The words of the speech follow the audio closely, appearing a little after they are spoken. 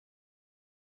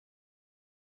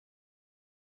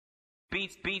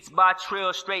Beats by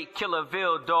Trill, straight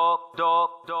Killerville, dog.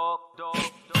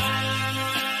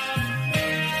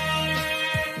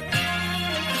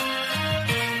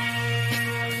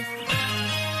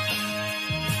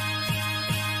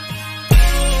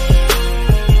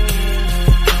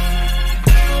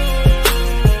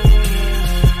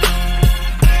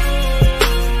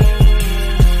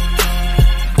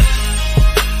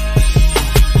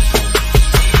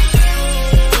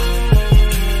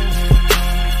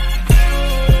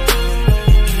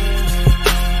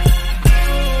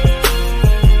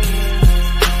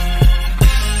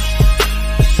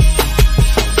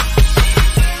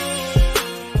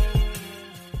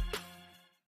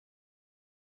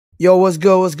 Yo, what's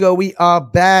good? What's good? We are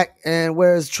back, and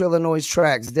where's Trillanoyz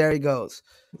Trax? There he goes.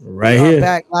 Right here.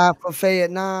 Back live from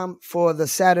Fayettenam for the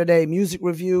Saturday music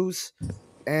reviews,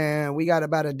 and we got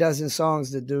about a dozen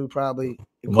songs to do. Probably.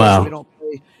 Wow.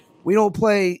 We don't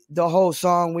play the whole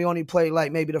song. We only play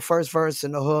like maybe the first verse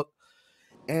and the hook,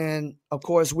 and of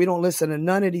course, we don't listen to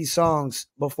none of these songs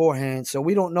beforehand, so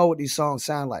we don't know what these songs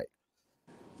sound like.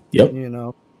 Yep. You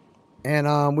know,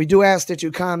 and we do ask that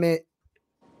you comment,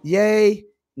 yay,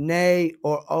 nay,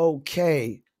 or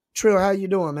okay. Trill, how you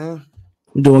doing, man?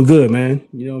 I'm doing good, man.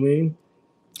 You know what I mean?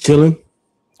 Chilling.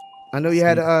 I know you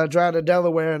had to drive to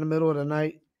Delaware in the middle of the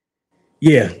night.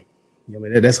 Yeah. I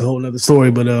mean, that's a whole nother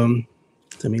story, but I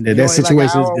mean, that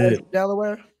situation is good.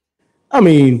 Delaware? I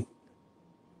mean,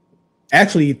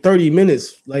 actually 30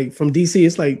 minutes, like from DC,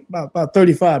 it's like about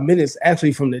 35 minutes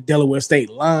actually from the Delaware state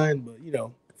line, but you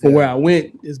know, from where I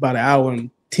went, it's about an hour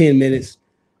and 10 minutes.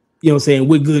 You know what I'm saying?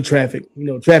 With good traffic. You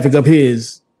know, traffic up here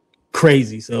is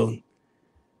crazy. So,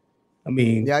 I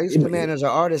mean. Yeah, I used to manage an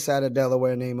artist out of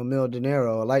Delaware named Emil De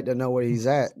Niro. I'd like to know where he's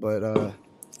at, but.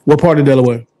 What part of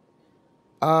Delaware?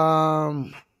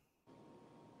 I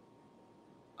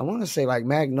want to say like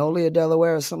Magnolia,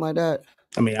 Delaware or something like that.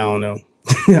 I mean, I don't know.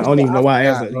 I don't even know why I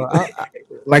asked that.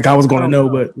 Like I was going to know,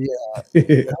 but.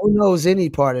 Yeah. Who knows any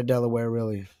part of Delaware,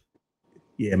 really?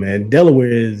 Yeah, man.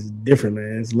 Delaware is different,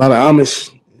 man. It's a lot of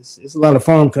Amish. It's a lot of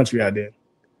farm country out there.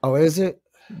 Oh, is it?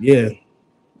 Yeah,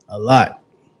 a lot.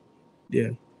 Yeah,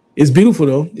 it's beautiful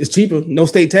though. It's cheaper, no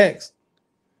state tax.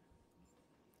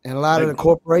 And a lot of the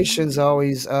corporations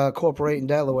always corporate in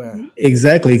Delaware.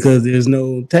 Exactly, because there's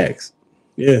no tax.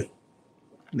 Yeah,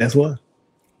 that's why.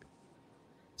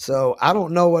 So I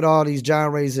don't know what all these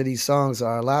genres of these songs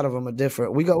are. A lot of them are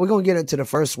different. We're gonna get into the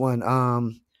first one. I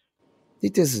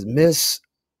think this is Miss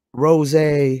Rose.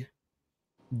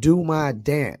 Do My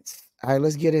Dance. All right,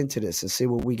 let's get into this and see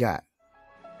what we got.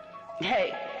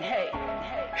 Hey.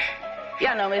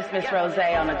 Y'all know Miss Rose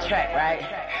on the track, right?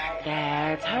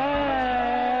 That's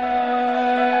her.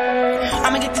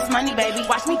 I'ma get this money, baby.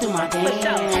 Watch me do my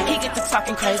dance. He get to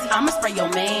talking crazy. I'ma spray your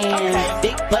man.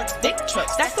 Big bucks, big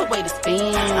trucks. That's the way to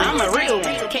spin. I'm a real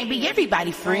one. Can't be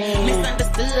everybody friend.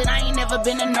 Misunderstood. I ain't never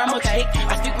been a normal chick.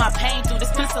 I speak my pain through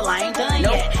this pencil. I ain't done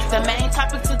yet. The main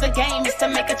topic to the game is to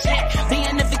make a check.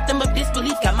 Being the victim of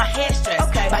disbelief got my head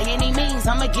stressed. By any means,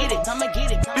 I'ma get it.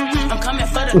 I'm coming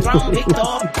for the throne, big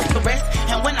dog, the rest.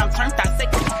 And when I'm turned, I say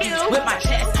with my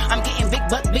chest. I'm getting big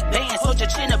bucks, big bands. Hold your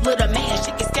chin up, little man.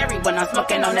 Shit get scary when I'm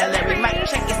smoking on that Larry. Mic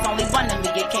check, it's only one of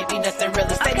me. It can't be nothing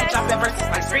really. Steady dropping verses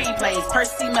like screenplays.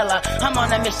 Percy Miller, I'm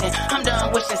on a mission. I'm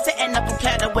done wishing, setting up a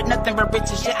platter with nothing but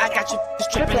riches. Shit, I got you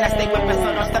tripping. I stay whipping,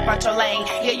 so don't step out your lane.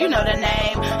 Yeah, you know the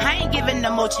name. I ain't giving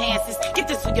no more chances. Get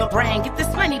this with your brain, get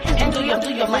this money, and do your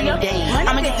money dance.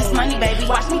 I'ma get this money, baby.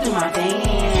 Watch me do my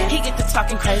dance. He get to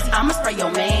talking crazy. I'ma spray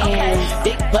your man.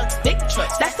 Big bucks, big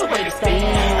trucks. That's the way to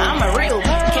spin. I'm a real one.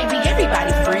 Can't be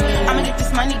everybody friend. I'ma get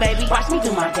this money, baby. Watch me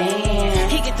do my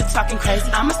dance. He get to talking crazy.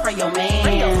 I'ma spray your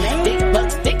man. Big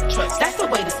bucks, big trucks. That's the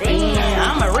way to spin.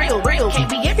 I'm a real. Can't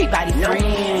be everybody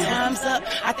friend. Time's up.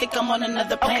 I think I'm on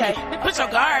another planet. Put your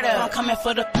guard up. I'm coming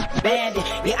for the bandit.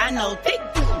 Yeah, I know thick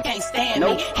can't stand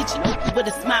me. Hit you with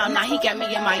a smile. Now he got me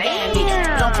in Miami.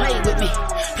 Don't play with me.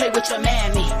 Play with your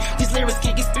mammy. These lyrics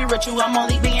can get spiritual. I'm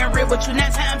only being real with you.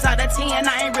 9 times out of 10,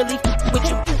 I ain't really with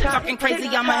you. Talking crazy,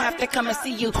 I'ma have to come and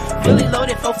see you. Really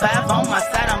loaded 4-5 on my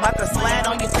side. I'm about to slide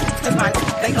on you. Cause my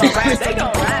they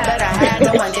gon' ride. Better hide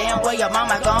knowing damn well your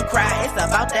mama gon' cry. It's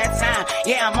about that time.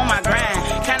 Yeah, I'm on my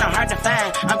grind. Kinda hard to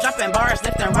find. I'm dropping bars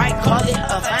left and right. Call it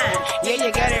a fine. Yeah,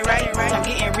 you got it right. I'm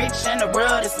getting rich and the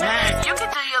world is mine. You can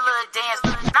do your little dance,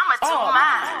 but I'ma do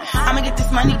mine. I'ma get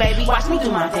this money, baby. Watch me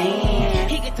do my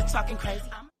dance. He get to talking crazy.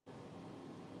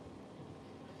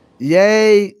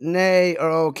 Yay, nay,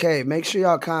 or okay. Make sure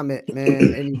y'all comment,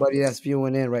 man. Anybody that's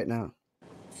viewing in right now.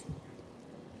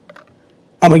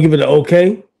 I'm gonna give it an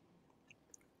okay.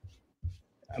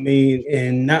 I mean,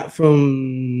 and not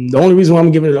from the only reason why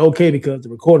I'm giving it okay because the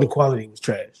recording quality was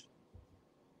trash.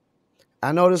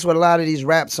 I noticed with a lot of these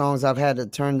rap songs, I've had to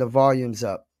turn the volumes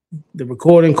up. The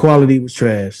recording quality was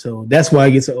trash, so that's why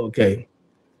it gets an okay.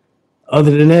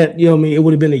 Other than that, you know what I mean, it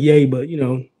would have been a yay, but you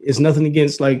know, it's nothing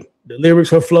against like the lyrics,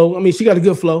 her flow. I mean, she got a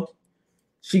good flow.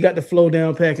 She got the flow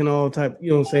down pack and all type,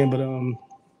 you know what I'm saying? But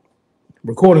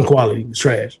recording quality was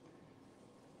trash.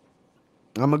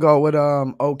 I'm gonna go with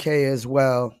okay as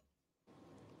well.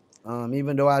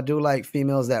 Even though I do like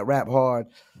females that rap hard.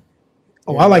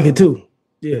 Oh, I like it too.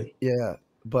 Yeah. Yeah.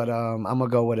 But I'm gonna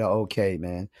go with an okay,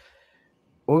 man.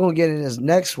 We're gonna get in this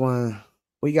next one.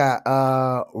 We got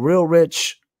Real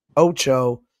Rich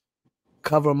Ocho,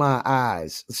 Cover My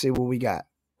Eyes. Let's see what we got.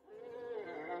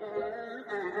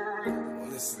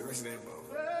 Listen to that, bro.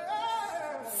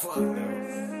 Fuck no.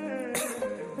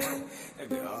 That'd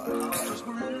be hard.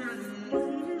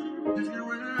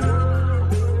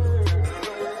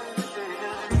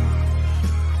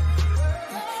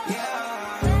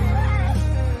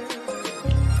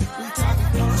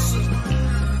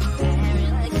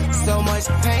 So much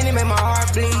pain, it made my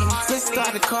heart bleed. Just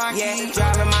start the car, yeah.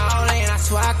 Driving my own lane, I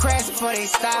swear I crashed before they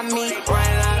stopped me.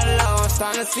 Running out of low, I'm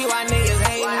starting to see why niggas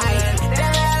hate me.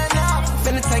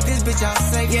 Finna take this bitch out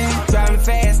safe, yeah. Driving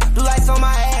fast, blue lights on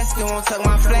my ass, still won't tuck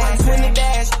my flash. 20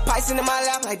 dash, pipes into my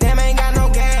lap, like damn, I ain't got no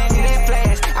gas. Hit that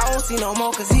flash, I won't see no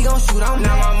more, cause he gon' shoot on me.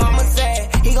 Now my mama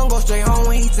said, he gon' go straight home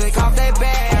when he take off that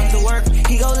bag. After work,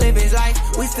 he gon' live his life,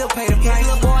 we still pay the price.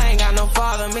 Little boy ain't got no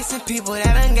father, missing people that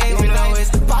done gave him no.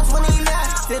 It's pops when he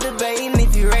left, still debating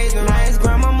if you raise him right. His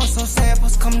grandmama so sad,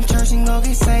 supposed to come to church and go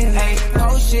get saved. Hey,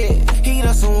 oh shit, heat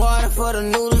up some water for the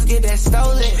noodles, get that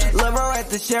stolen. Lil' bro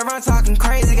at the Chevron talking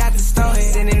crazy, got the store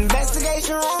hit. In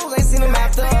investigation rooms, ain't seen him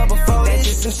after her before. That's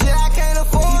just some shit I can't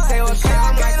afford. He say, well, shit,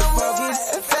 I got to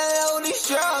focus. And fell with these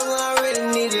drugs when I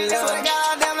really needed love. Swear to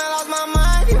God, damn, I lost my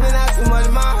mind, giving out too much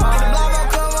of my heart. The blood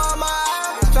will come on my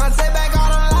eyes, trying to take back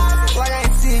all the lies, like I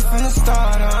ain't see it from the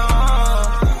start.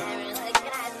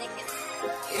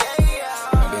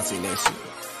 I've been seeing that shit.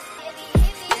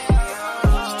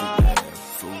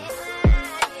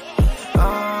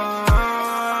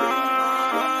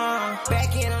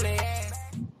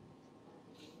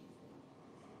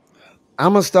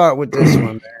 I'm gonna start with this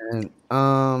one, man.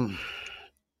 I'm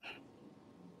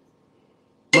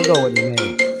gonna go with the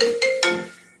name.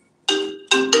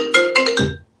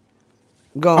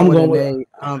 I'm going with the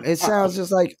name. It sounds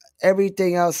just like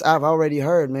everything else I've already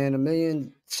heard, man. A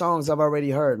million songs I've already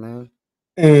heard, man.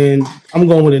 And I'm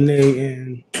going with a name.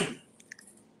 And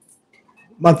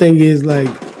my thing is, like,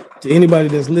 to anybody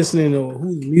that's listening or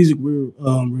whose music we're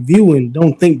reviewing,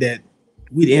 don't think that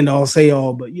we'd end all, say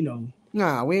all, but you know.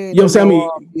 Nah, we ain't. You know what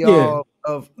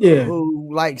I'm saying?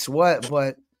 Who likes what,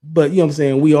 but you know what I'm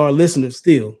saying? We are listeners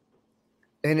still.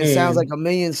 And it sounds like a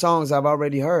million songs I've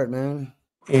already heard, man.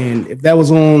 And if that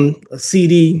was on a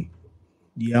CD,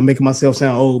 yeah, I'm making myself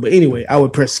sound old. But anyway, I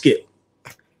would press skip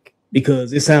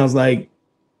because it sounds like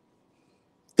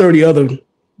 30 other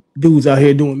dudes out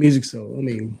here doing music. So, I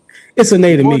mean, it's a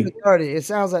nay to me. 30. It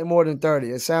sounds like more than 30.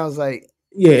 It sounds like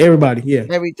everybody. Yeah.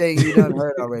 Everything you done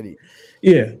heard already.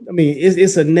 Yeah. I mean,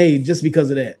 it's a nay just because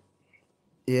of that.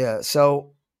 Yeah.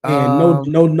 So and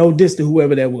no diss to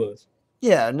whoever that was.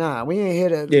 Yeah, nah, we ain't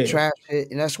here to trash it,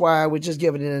 and that's why I would just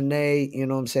give it an nay. You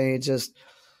know what I'm saying? Just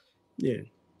a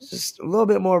little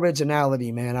bit more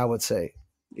originality, man. I would say.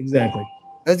 Exactly.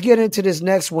 Let's get into this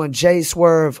next one. J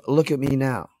Swerve, Look at Me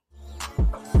Now.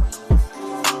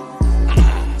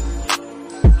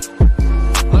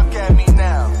 Look at me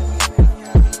now.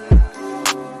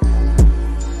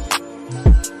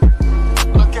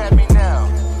 Look at me now.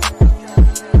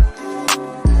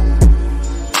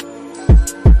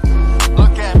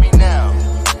 Look at me now.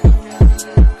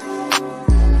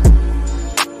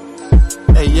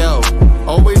 Hey yo,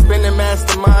 always been a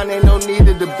mastermind, ain't no need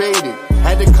to debate it.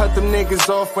 Had to cut them niggas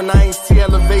off when I ain't see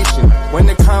elevation. When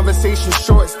the conversation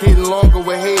short's getting longer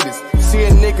with haters. See a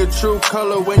nigga true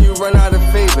color when you run out of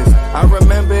favors. I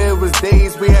remember it was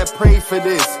days we had prayed for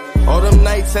this. All them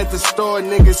nights at the store,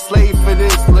 niggas slaved for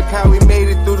this. Look how we made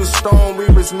it through the storm, we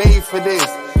was made for this.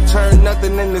 Turn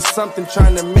nothing into something,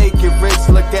 trying to make it rich.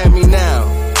 Look at me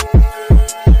now.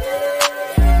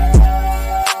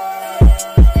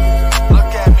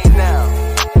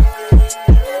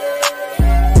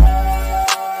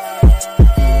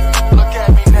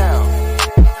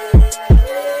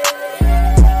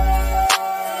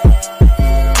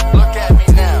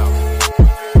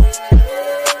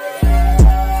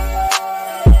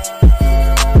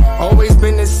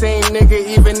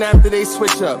 even after they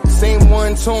switch up. Same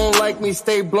one tune like me,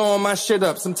 stay blowing my shit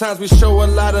up. Sometimes we show a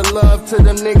lot of love to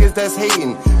them niggas that's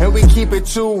hating, and we keep it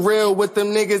too real with them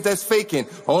niggas that's faking.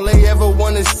 All they ever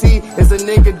wanna see is a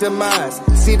nigga demise.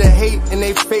 See the hate in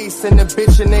their face and the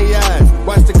bitch in their eyes.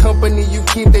 Watch the company you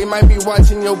keep, they might be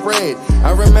watching your bread.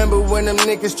 I remember when them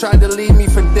niggas tried to leave me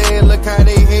for dead. Look how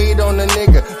they hate on a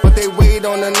nigga, but they wait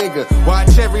on a nigga.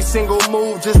 Watch every single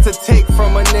move just to take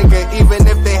from a nigga. Even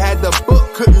if they had the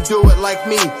book, couldn't do it like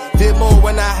me. Did more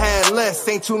when I had less,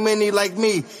 ain't too many like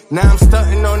me. Now I'm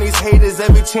stunting on these haters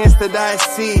every chance that I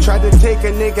see. Tried to take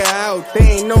a nigga out, they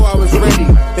ain't know I was ready.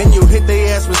 Then you hit they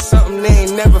ass with something they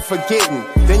ain't never forgetting.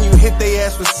 Then you hit they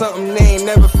ass with something they ain't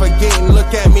never forgetting.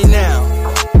 Look at me now.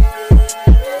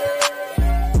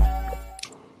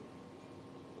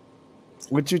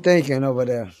 What you thinking over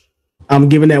there? I'm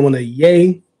giving that one a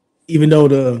yay, even though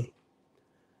the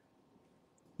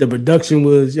production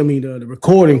was, I mean, the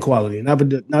recording quality, not the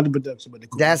production, but the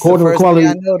That's recording the first quality.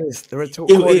 thing I noticed. The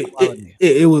recording quality.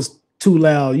 It was too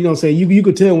loud. You know what I'm saying? You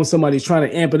could tell when somebody's trying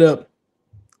to amp it up,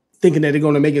 thinking that they're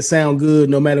going to make it sound good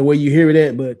no matter where you hear it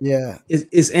at. But yeah,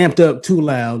 it's amped up too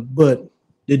loud. But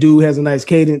the dude has a nice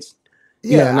cadence.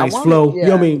 Yeah, nice flow. You know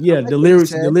what I mean? Yeah, the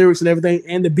lyrics and everything,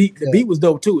 and the beat. The beat was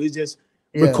dope too. It's just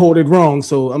recorded wrong.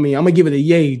 So I mean, I'm gonna give it a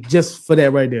yay just for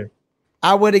that right there.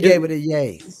 I would have gave it a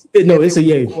yay. It's a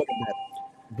yay.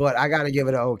 But I gotta give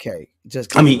it an okay.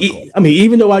 Just I mean,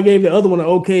 even though I gave the other one an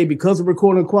okay because of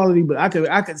recording quality, but I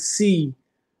could see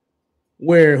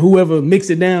where whoever mixed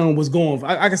it down was going for.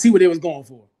 I could see what they was going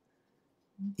for.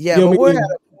 Yeah, you know, but we're at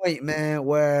a point, man,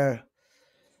 where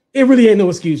it really ain't no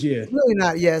excuse. Yeah, really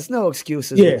not. Yeah, it's no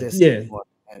excuses. With this anymore,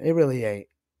 man. It really ain't.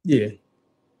 Yeah,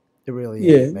 it really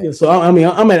ain't. Man. Yeah. So I mean,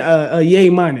 I'm at a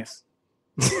yay minus.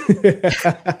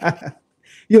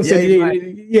 You know,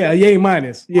 yay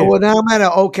minus. Yeah. Oh, well, now I'm at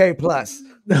an okay plus.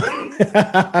 All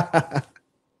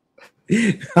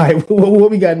right,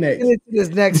 what we got next? This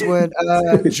next one,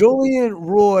 Julian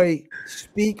Roy,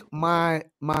 Speak My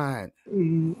Mind.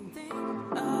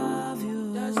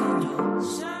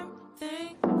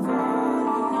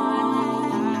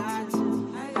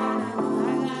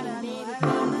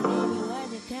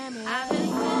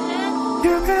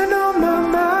 You've been on my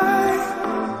mind.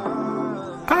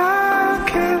 I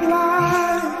can't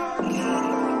lie.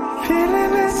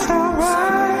 Feeling it's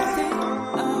alright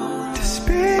to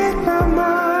speak my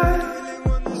mind.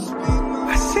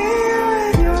 I see you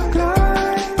in your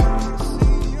glide.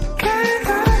 Can't I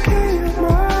get your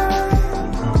mind?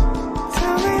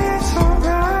 Tell me it's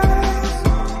alright.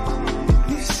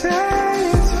 You say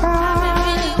it's fine.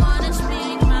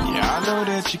 Yeah, I know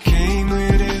that you came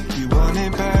with it. You want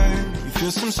it back. You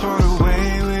feel some sort of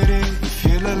way with it. You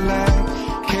feel alive.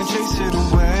 Can't chase it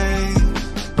away.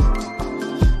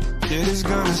 It is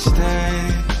gonna stay.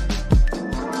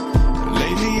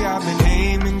 Lately I've been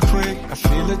aiming quick. I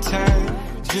feel attacked.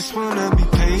 Just wanna be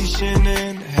patient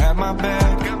and have my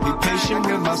back. Be patient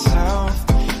with myself.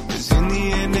 Cause in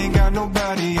the end ain't got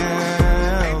nobody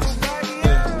else.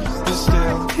 Yeah, but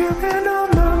still, you've been on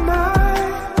my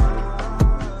mind.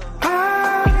 I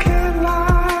can't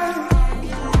lie.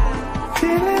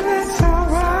 Feeling it's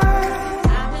alright.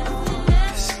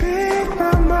 Speak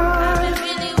my mind.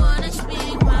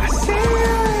 I see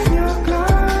you in your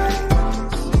glide.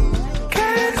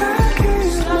 Can't I get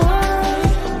your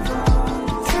mind?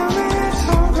 Tell me it's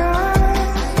alright.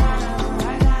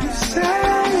 You say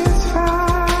it's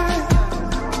fine.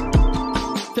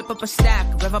 Flip up a stack,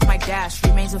 rev up my dash,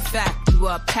 remains a fact. You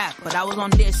were a pack, but I was on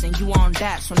this and you were on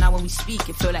that. So now when we speak,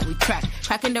 it feel like we crack.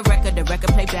 Cracking the record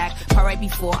play back. Part right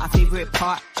before our favorite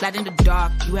part. Flat in the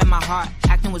dark, you had my heart.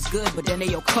 Acting was good, but then they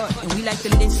your cut. And we like to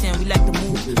listen, we like to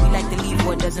move. We like to leave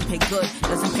what doesn't pay good.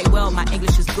 Doesn't pay well, my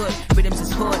English is good. Rhythms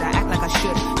is hood, I act like I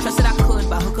should. Trust that I could,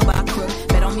 by hook or by crook.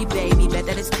 Bet on me, baby, bet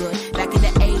that it's good. Back in the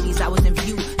 80s, I was in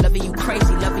view. Loving you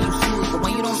crazy, loving you smooth. But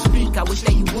when you don't speak, I wish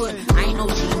that you would. I ain't no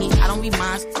genie, I don't read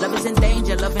minds. Love is in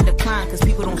danger, love in decline. Cause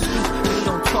people don't speak, really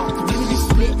don't talk. Community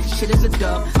split, shit is a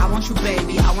dub. I want you,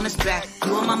 baby, I want us back.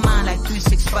 You on my mind like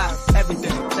 365,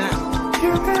 everything, damn.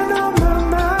 You've been on my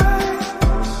mind.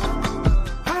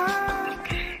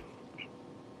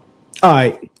 All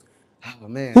right. Oh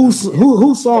man,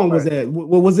 whose song was that?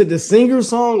 Was it the singer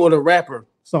song or the rapper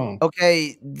song?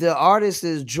 Okay, the artist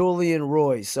is Julian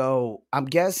Roy, so I'm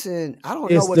guessing I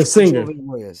don't It's know what the singer. Julian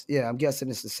Roy is. Yeah, I'm guessing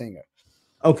it's the singer.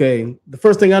 Okay. The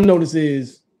first thing I noticed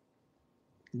is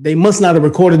they must not have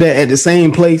recorded that at the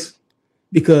same place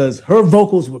because her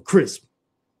vocals were crisp.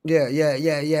 Yeah.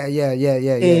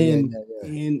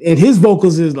 And his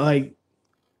vocals is like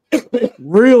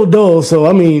real dull. So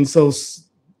I mean, so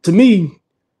to me,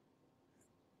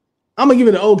 I'm gonna give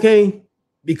it an okay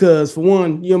because for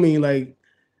one, you know what I mean, like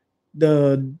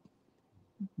the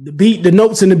beat, the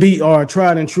notes in the beat are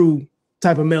tried and true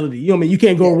type of melody. You know what I mean? You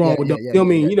can't go wrong with them. You know what I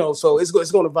mean? You know, so it's going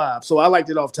to vibe. So I liked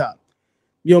it off top.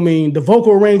 You know what I mean? The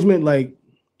vocal arrangement, like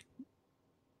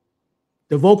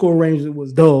the vocal arrangement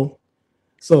was dull.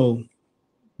 So,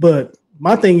 but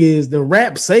my thing is the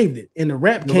rap saved it, and the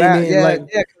rap came in cause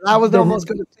I was almost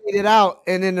going to fade it out,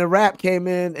 and then the rap came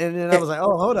in, and then I was like,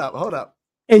 oh, hold up.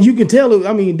 And you can tell,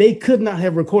 I mean, they could not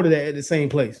have recorded that at the same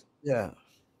place. Yeah.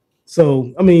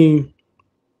 So, I mean,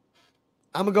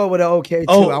 I'm gonna go with an okay too.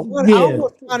 I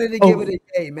almost wanted to give it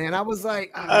a A, man. I was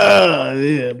like,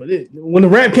 yeah, but when the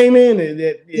rap came in,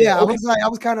 I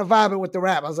was kind of vibing with the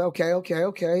rap. I was like,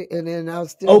 okay, and then I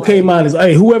was still okay. Minus,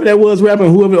 hey, whoever that was rapping,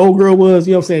 whoever the old girl was,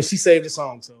 you know what I'm saying? She saved the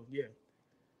song, so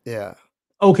yeah.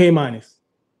 Okay, minus.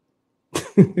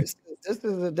 This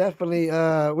is definitely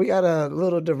we got a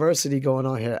little diversity going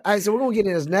on here. All right, so we're gonna get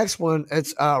in this next one.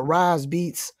 It's Rise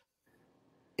Beats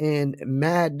and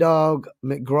Mad Dog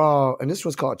McGraw, and this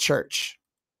was called Church.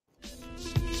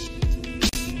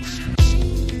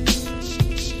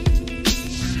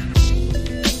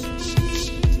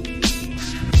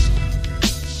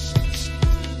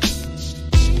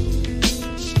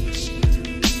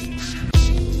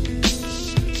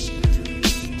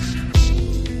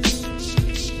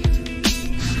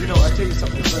 You know, I tell you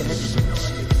something very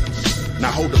interesting.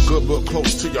 Now hold a good book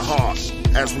close to your heart.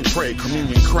 As we pray,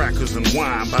 communion, crackers, and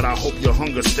wine, but I hope your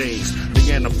hunger stays.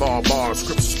 Neanderthal bars,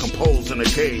 scriptures composed in a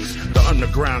cave. The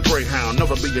underground greyhound,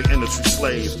 never be an industry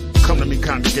slave. Come to me,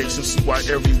 congregation, see why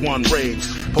everyone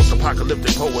raves.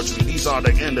 Post-apocalyptic poetry, these are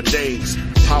the end of days.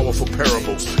 Powerful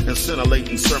parables,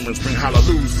 incinerating sermons, bring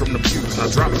hallelujahs from the pews. Now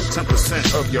drop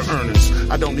 10% of your earnings.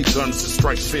 I don't need guns to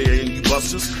strike fear in you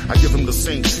busters. I give them the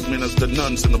same treatment as the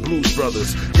nuns and the Blues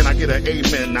Brothers. Can I get an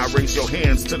amen? Now raise your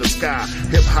hands to the sky.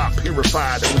 Hip-hop purified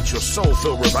and let your soul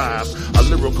feel revived. A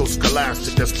lyrical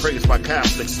scholastic that's praised by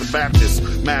Catholics and Baptists.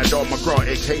 Mad Dog McGraw,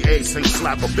 a.k.a. Saint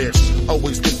Slapper Bitch.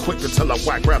 Always been quick to tell a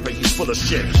whack rapper he's full of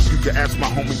shit. You can ask my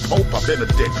homie Pope, I've been a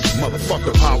dick.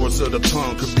 Motherfucker, powers of the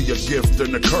tongue could be a gift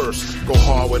and a curse. Go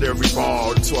hard with every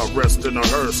bar until I rest in a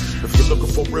hearse. If you're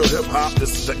looking for real hip-hop,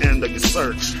 this is the end of your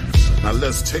search. Now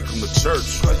let's take them to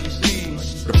church.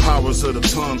 The powers of the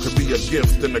tongue could be a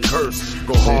gift and a curse.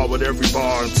 Go hard with every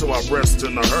bar until I rest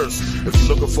in a hearse. If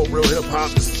you're looking for real hip-hop,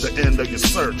 this is the end of your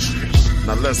search.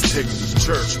 Now let's take them to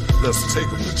church. Let's take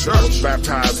them to church. I was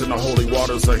baptized in the holy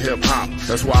waters of hip-hop.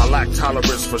 That's why I lack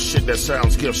tolerance for shit that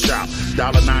sounds gift shop.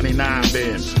 $1.99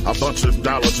 bin, a bunch of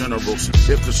Dollar Generals.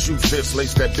 If the shoe fits,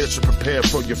 lace that bitch and prepare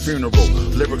for your funeral.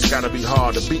 Lyrics gotta be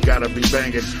hard, the beat gotta be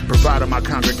banging. Providing my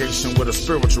congregation with a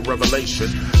spiritual revelation.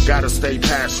 Gotta stay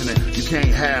passionate, you can't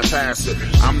half-ass it.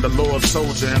 I'm the Lord's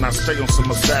soldier and I stay on some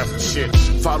assassin shit.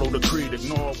 Follow the creed,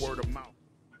 ignore word of mouth.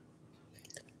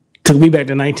 Took me back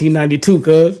to 1992,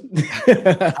 cuz.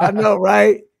 I know,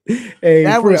 right? Hey,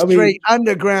 that was straight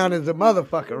underground as a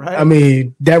motherfucker, right? I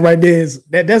mean, that right there is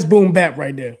that's boom bap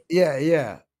right there.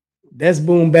 Yeah. That's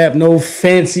boom bap, no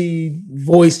fancy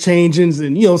voice changings,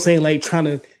 and you know what I'm saying, like trying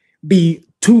to be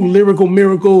too lyrical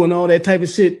miracle and all that type of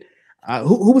shit.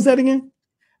 Who was that again?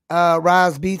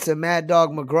 Rise Beats and Mad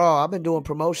Dog McGraw. I've been doing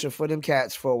promotion for them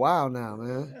cats for a while now,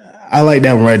 man. I like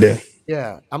that one right there.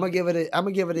 Yeah, I'm gonna give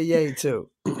it a yay too.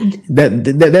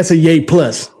 That's a yay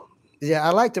plus. Yeah,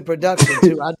 I like the production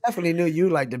too. I definitely knew you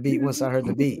liked the beat once I heard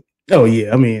the beat. Oh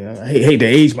yeah, I mean, I hate to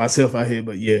age myself out here,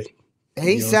 but yeah.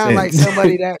 He sound like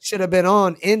somebody that should have been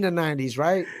on in the 90s,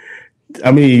 right?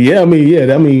 I mean,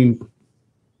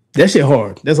 that shit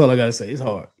hard. That's all I gotta say. It's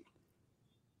hard.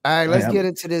 All right, let's get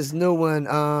into this new one.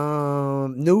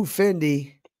 New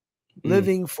Fendi,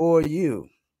 Living for You.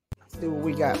 Let's see what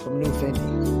we got from New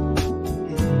Fendi.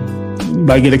 You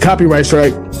might get a copyright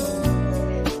strike.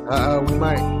 We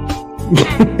might.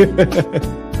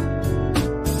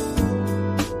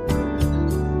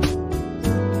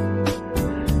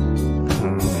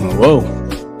 Whoa.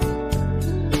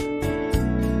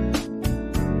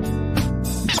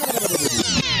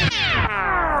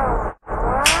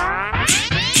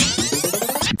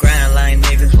 Grind like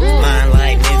nigga, mind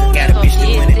like nigga. Got a bitch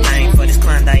doing anything for this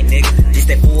Klondike nigga. Just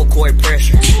that full court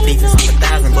pressure. Defense on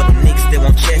 1,000, but the niggas still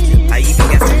won't check you. I even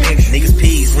got some niggas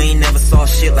peas. We ain't never saw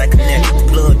shit like a nigga.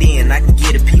 Plugged in, I can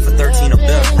get a P for 13 or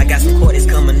better. I got some quarters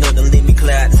coming up to let me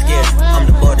clear out the schedule. I'm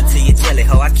the butter to your jelly,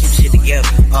 ho. I keep shit together.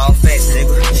 All facts,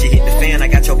 nigga. Shit hit the fan, I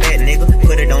got your back, nigga.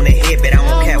 Put it on the head, but I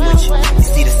won't cap with you. You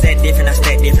see the stack different, I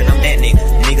stack different. I'm that nigga.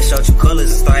 Nigga showed you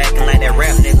colors and start acting like that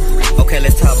rap nigga. Okay,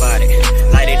 let's talk about it.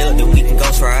 Light it up, then we can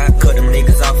go try it. Cut them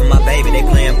niggas off of my baby, they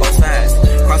playing both sides.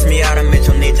 Cross me out, I met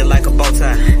your ninja like a bow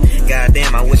tie.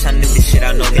 Goddamn, I wish I knew this shit,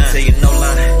 I know now. Tell you no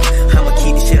lie.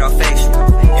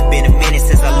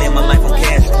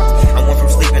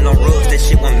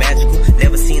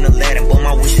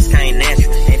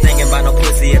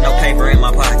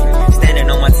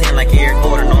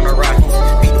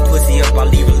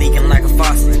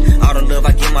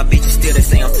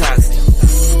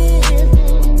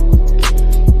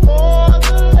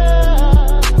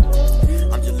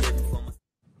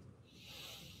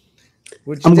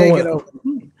 What you taking over?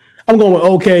 I'm going with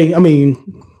okay. I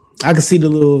mean, I can see the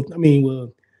little. I mean,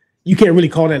 well, you can't really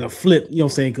call that a flip. You know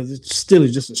what I'm saying? Because it still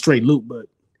is just a straight loop. But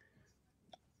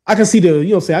I can see the. You know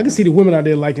what I'm saying? I can see the women out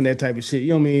there liking that type of shit. You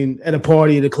know what I mean? At a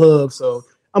party, at a club. So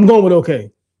I'm going with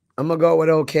okay. I'm gonna go with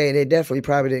okay. They definitely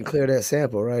probably didn't clear that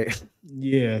sample, right?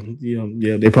 Yeah.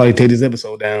 They probably take this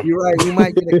episode down. You're right. You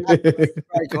might get a copyright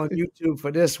strike on YouTube for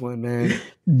this one, man.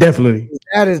 Definitely.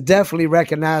 That is definitely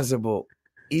recognizable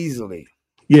easily.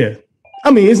 Yeah.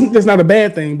 I mean, it's not a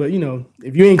bad thing, but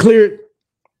if you ain't cleared,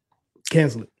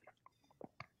 cancel it.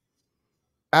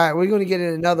 All right, we're gonna get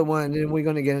in another one, and then we're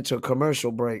gonna get into a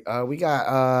commercial break. We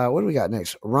got what do we got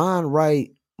next? Ron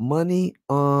Wright, Money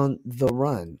on the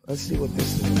Run. Let's see what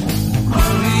this is about.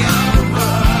 Money on the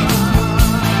run.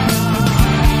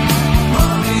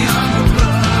 Money on the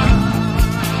run.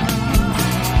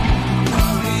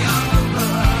 Money on the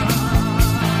run.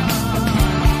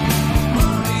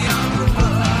 Money on the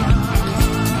run.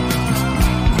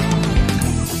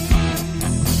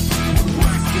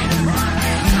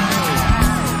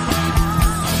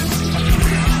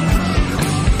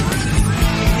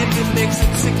 If you mix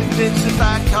it, sick and bitch, if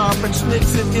I conference,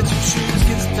 mix it, get some shoes,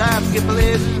 get some time, get the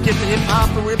lid, get the hip hop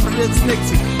and rip it, let's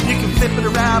mix it. You can flip it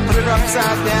around, put it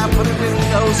upside down, put it in the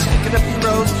nose, stick it up your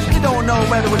rose. You don't know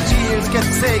whether what years get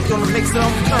to say, gonna mix it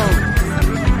on the toe.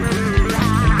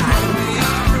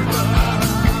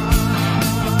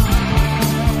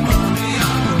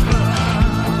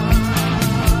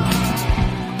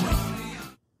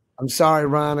 I'm sorry,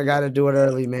 Ron. I got to do it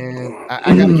early, man.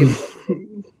 I got to give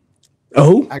it.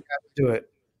 Oh? I got to do it.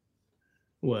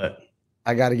 What?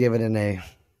 I got to give it an A.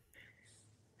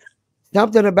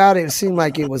 Something about it seemed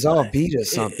like it was all beat or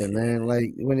something, man.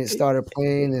 Like when it started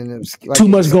playing and it was like too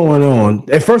much going on.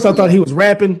 At first, I thought he was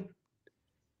rapping.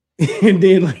 And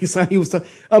then, like he was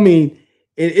I mean,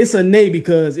 it's a nay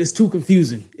because it's too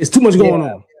confusing. It's too much going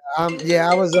on.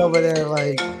 I was over there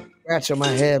like scratching my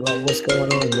head, like what's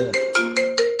going on here?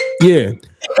 Yeah,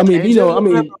 I mean, we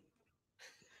don't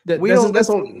that's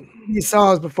listen on to these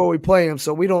songs before we play them,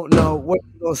 so we don't know what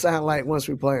it's gonna sound like once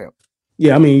we play them.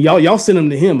 Yeah, I mean, y'all send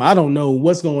them to him. I don't know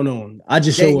what's going on. I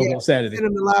just show up on Saturday. Send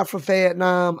them live for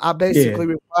Fayettenam. I basically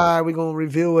reply. We're gonna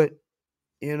review it.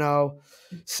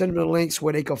 Send them the links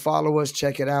where they can follow us,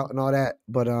 check it out, and all that.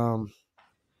 But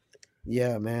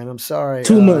yeah, man, I'm sorry.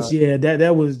 Too much. Yeah,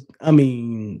 that was. I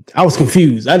mean, I was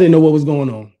confused. I didn't know what was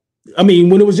going on. I mean,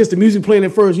 when it was just the music playing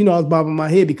at first, I was bobbing my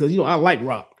head because I like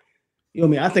rock. You know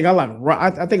what I mean? I think I like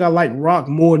rock. I think I like rock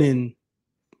more than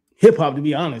hip hop, to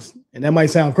be honest. And that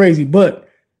might sound crazy, but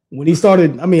when he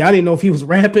started, I mean, I didn't know if he was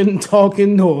rapping,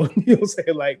 talking, or what I'm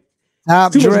saying, like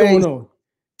Top too much Dre. going on.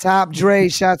 Top Dre,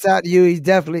 shouts out to you.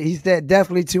 He said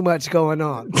definitely too much going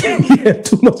on. Yeah,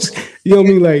 too much. You know what I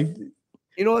mean? Like,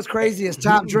 you know what's crazy is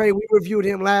Top Dre. We reviewed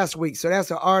him last week, so that's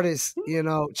an artist,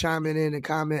 chiming in and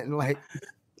commenting like.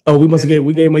 Oh, we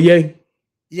gave him a yay.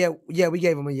 Yeah, we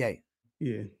gave him a yay.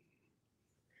 Yeah,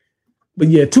 but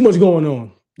yeah, too much going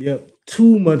on. Yep,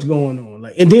 too much going on.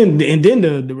 Like, and then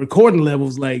the recording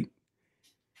levels. Like,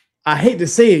 I hate to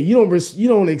say it, you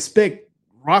don't expect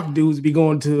rock dudes to be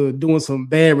going to doing some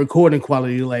bad recording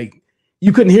quality. Like,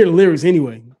 you couldn't hear the lyrics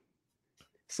anyway.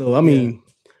 So I mean,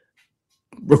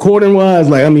 recording wise,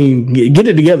 like, I mean, get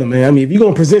it together, man. I mean, if you're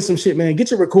gonna present some shit, man,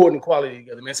 get your recording quality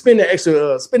together, man. Spend the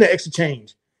extra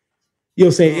change. You know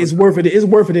what I'm saying? It's worth it. It's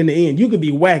worth it in the end. You could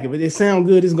be whack. If it sound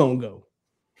good, it's gonna go.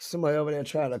 Somebody over there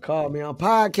trying to call me on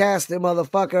podcasting,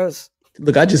 motherfuckers.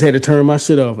 Look, I just had to turn my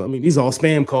shit off. I mean, these all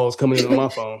spam calls coming in on my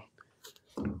phone.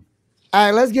 All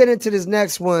right, let's get into this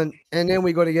next one, and then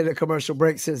we're going to get a commercial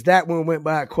break since that one went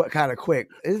by kind of quick.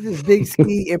 This is Big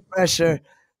Ski and Pressure,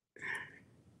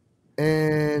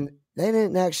 and they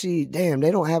didn't actually, they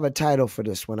don't have a title for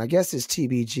this one. I guess it's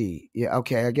TBG. Yeah,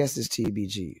 okay, I guess it's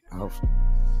TBG.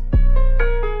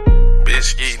 Big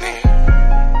Ski, nigga.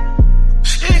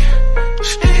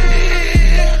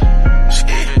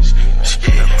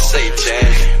 Say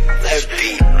Chad, that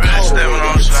beat.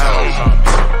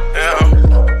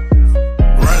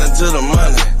 Running to the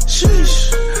money.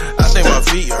 Sheesh. I think my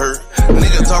feet hurt.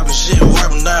 Nigga talking shit, wipe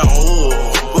them down. Ooh,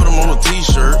 put them on a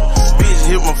t-shirt. Bitch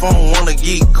hit my phone, wanna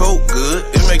geek coke good.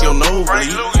 It make your nose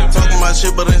bleed. Talking my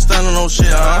shit, but ain't standing on shit,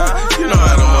 huh? You know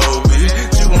how to know, bitch.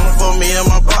 She wanna fuck me and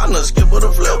my partner, skip with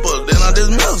a flipper, then I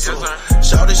dismiss her.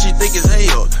 Shawty, she thick as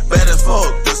hell, bad as fuck,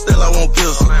 but still I won't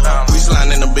kiss her. We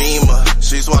sliding in the Beamer,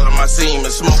 she swallow my semen,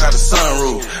 smoke out the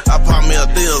sunroof. I pop me a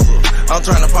thizzle, I'm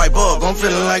trying to pipe up, I'm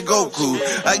feeling like Goku.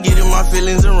 I get in my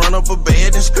feelings and run up a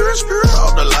bed and skirt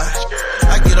off the line.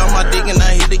 I get on my dick and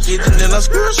I hit the kitchen, then I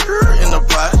skirt in the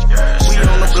pot. We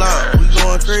on the block, we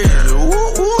going crazy. Woo,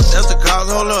 woo, that's the cause,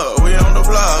 hold up. We on the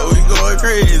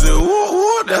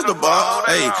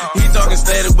Hey, he talking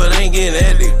static, but ain't getting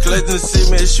at it. Collecting the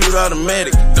cement, shoot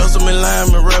automatic. Dust him in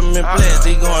lime and rub him in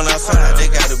plastic. He going outside, they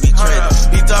gotta be traded.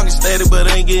 He talking static, but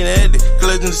ain't getting at it.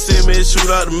 Collecting the cement, shoot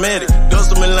automatic.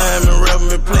 Dust him in lime and rub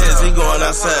him in plastic. He going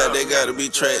outside, they gotta be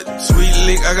traded. Sweet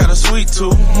lick, I got a sweet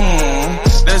tooth.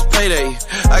 That's payday.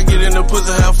 I get in the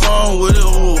pussy, have fun with it.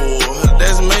 Ooh,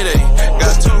 that's Mayday.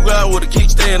 Got 2 Glock with a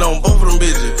kickstand on both of them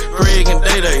bitches. Craig and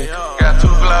Day Day. Got 2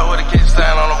 Glock with a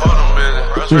kickstand on both of them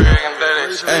bitches. Craig and Day Day.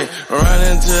 Hey,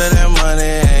 running to that money,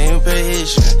 ain't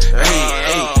patient.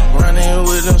 Hey, running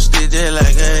with them stitches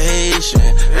like a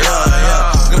Haitian.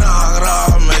 Yeah.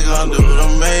 Grah, make them do the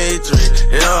Matrix.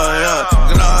 Yeah.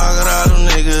 Grah, them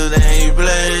niggas, they ain't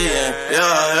playing.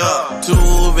 Yeah. 2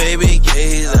 baby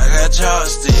K's, I got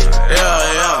chopstick.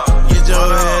 Yeah. Get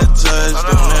your head touched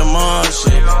on that mom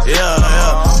shit.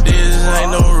 Yeah. This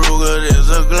ain't no Ruger, this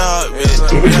a Glock, bitch.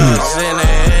 Yeah, send that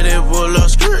head and pull up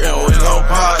skirt and we gon'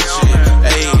 pop shit.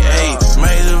 Hey,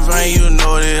 major friend, you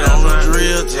know that I'm the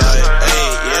drill type. Hey,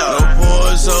 no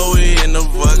boys, so we in the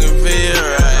fucking field,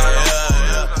 right?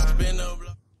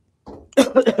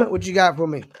 Yeah. What you got for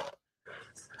me?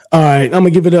 All right, I'm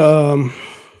gonna give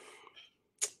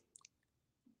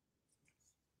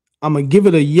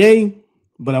it a yay,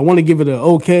 but I want to give it a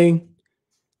okay.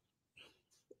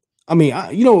 I mean,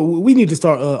 we need to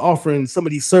start offering some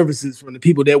of these services from the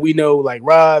people that we know, like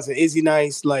Roz and Izzy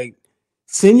Nice. Like,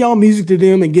 send y'all music to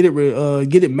them and get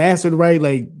it mastered right,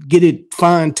 like get it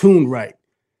fine tuned right.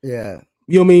 Yeah.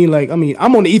 You know what I mean? Like, I'm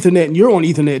on the Ethernet and you're on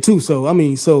Ethernet too. So,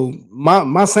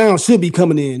 my sound should be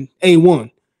coming in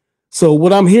A1. So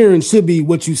what I'm hearing should be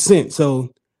what you sent.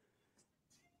 So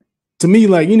to me,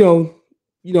 like, I gotta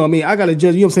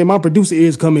judge, you know what I'm saying? My producer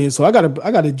ears come in, so I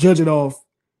gotta judge it off.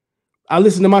 I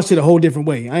listen to my shit a whole different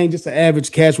way. I ain't just an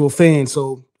average casual fan.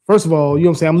 So first of all, you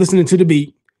know what I'm saying? I'm listening to the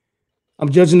beat. I'm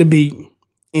judging the beat.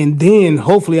 And then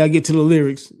hopefully I get to the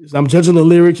lyrics. I'm judging the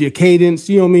lyrics, your cadence,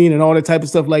 you know what I mean? And all that type of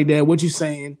stuff like that, what you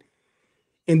saying.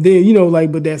 And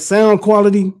then, but that sound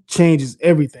quality changes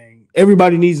everything.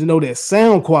 Everybody needs to know that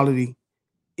sound quality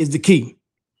is the key.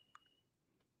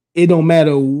 It don't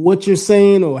matter what you're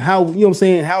saying or how, you know what I'm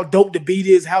saying, how dope the beat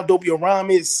is, how dope your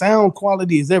rhyme is. Sound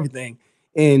quality is everything.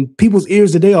 And people's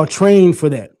ears today are trained for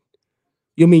that.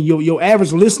 You know what I mean? Your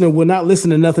average listener will not listen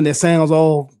to nothing that sounds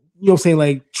all, you know what I'm saying,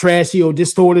 like trashy or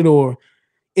distorted or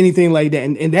anything like that.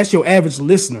 And that's your average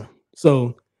listener.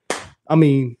 So,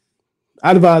 I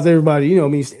advise everybody, you know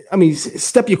what I mean,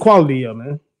 step your quality up,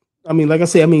 man. Like I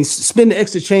said, spend the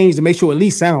extra change to make sure it at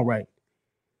least sound right.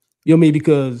 You know what I mean?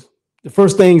 Because the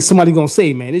first thing somebody's going to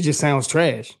say, man, it just sounds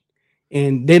trash.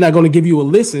 And they're not going to give you a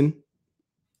listen.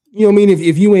 You know what I mean?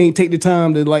 If you ain't take the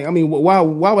time to why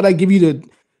would I give you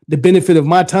the benefit of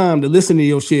my time to listen to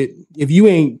your shit if you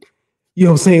ain't, you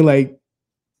know what I'm saying, like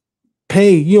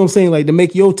pay, you know what I'm saying, like to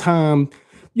make your time,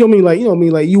 you know what I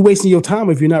mean, like you wasting your time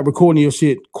if you're not recording your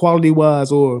shit quality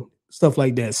wise or stuff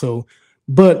like that. So,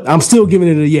 but I'm still giving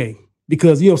it a yay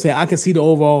because, you know what I'm saying, I can see the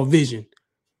overall vision.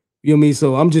 You know what I mean?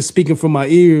 So I'm just speaking from my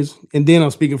ears and then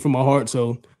I'm speaking from my heart.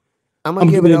 So I'm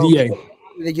giving it a yay.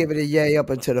 I'm gonna give it a yay up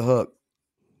into the hook.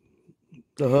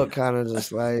 The hook kind of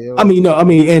just like,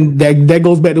 and that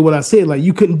goes back to what I said. Like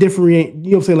you couldn't differentiate,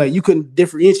 you know what I'm saying? Like you couldn't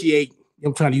differentiate.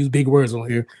 I'm trying to use big words on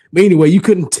here, but anyway, you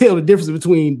couldn't tell the difference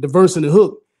between the verse and the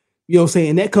hook. You know what I'm saying?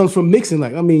 And that comes from mixing.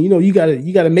 Like, you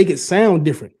gotta make it sound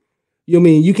different. You know what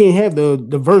I mean? You can't have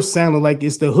the verse sounding like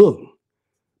it's the hook.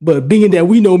 But being that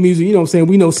we know music, you know what I'm saying?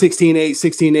 We know 16/8,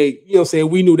 16/8, you know what I'm saying?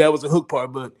 We knew that was the hook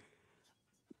part, but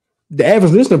the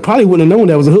average listener probably wouldn't have known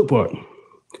that was a hook part.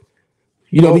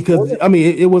 You know, because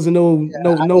it wasn't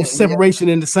no separation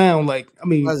in the sound. Like, I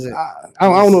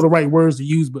don't know the right words to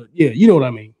use, but yeah, you know what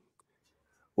I mean.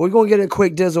 We're gonna get a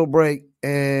quick Dizzle break,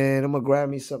 and I'm gonna grab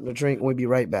me something to drink, and we'll be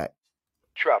right back.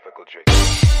 Tropical drink.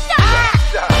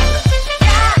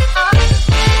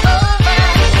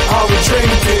 Are we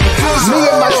drinking? Me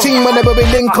and my team, whenever we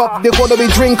link up, they're gonna be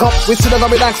drink up. We sit down and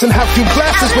relax and have few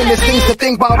glasses when there's things to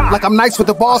think about. Like I'm nice with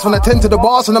the boss when I tend to the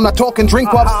bars and I'm not talking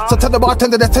drink ups. So tell the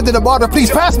bartender that's tending the bar to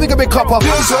please pass me a big cup up.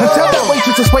 And tell that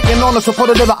waitress is waiting on us to put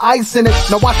a little ice in it.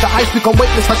 Now watch the ice become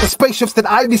weightless like the spaceships that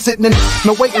I be sitting in.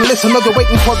 No wait and listen, no they're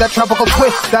waiting for that tropical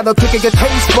twist. That'll take it get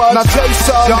taste buds. Now taste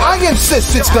some. Now I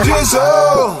insist it's the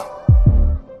Dizzle.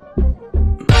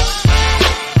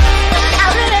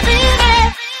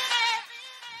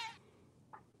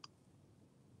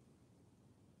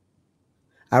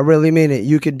 I really mean it.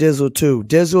 You can Dizzle too.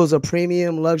 Dizzle is a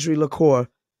premium luxury liqueur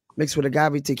mixed with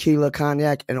agave tequila,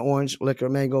 cognac, and orange liquor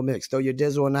mango mix. Throw your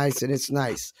Dizzle on ice and it's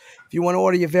nice. If you want to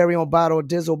order your very own bottle of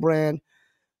Dizzle brand,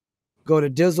 go to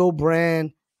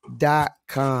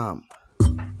dizzlebrand.com.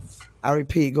 I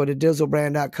repeat, go to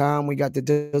dizzlebrand.com. We got the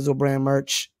Dizzle Brand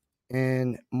merch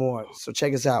and more. So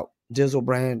check us out,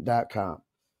 dizzlebrand.com.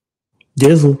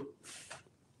 Dizzle.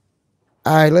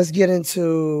 All right, let's get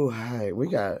into. All right, we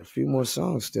got a few more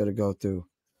songs still to go through.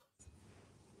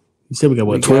 You said we got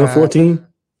what, 12, 14?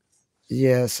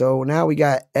 Yeah, so now we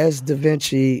got S. Da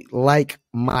Vinci, Like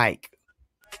Mike.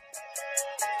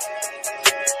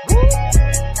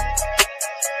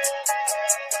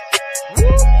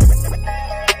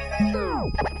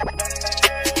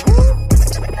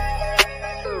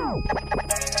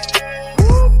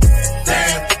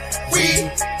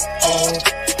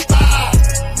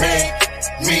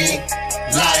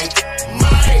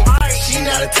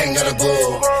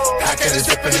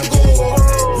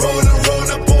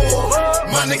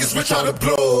 Niggas rich on the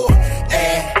blow.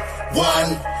 And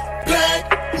one black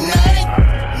night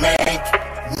make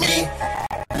me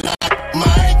like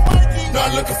Mike.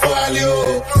 Not looking for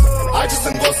alley-oop. I just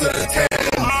am close to the 10.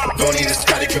 Don't need a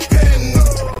Scotty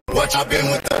Pippen. Watch, I've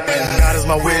been with the pen. God is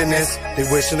my witness. They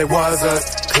wishing it was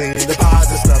us. Clean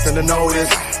deposits, nothing to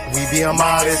notice. We be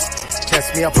immodest.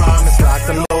 Test me, I promise, lock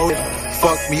and load.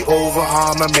 Fuck me over,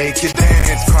 I'ma make you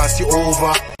dance. Cross you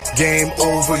over. Game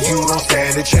over, you don't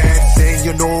stand a chance. Saying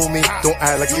you know me, don't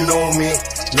act like you know me.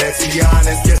 Let's be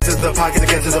honest, get to the pocket to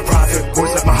get to the profit.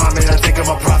 Voice like Muhammad, I think I'm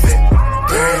a prophet.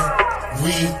 Girl,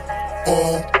 we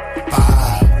all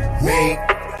make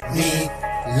me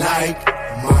like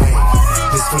mine.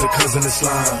 This for the cousin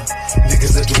Islam.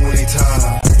 Niggas that doing their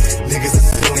time. Niggas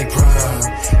that's still in prime.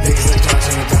 Niggas that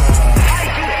dodging the dime.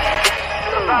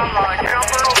 The foul line,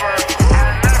 jump over,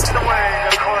 and that's the way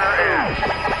the corner is.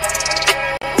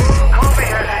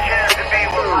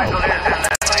 Michael is in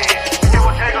that lead. It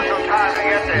will take us some time to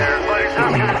get there, but it's up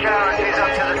to the challenge. He's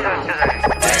up to the test today.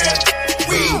 Damn,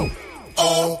 we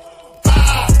all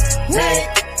make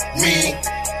me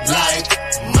like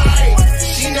Mike.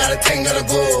 She not a thing gotta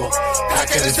go. I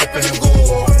could have zip in the go.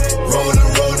 Roll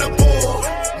the ball.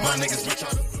 My niggas be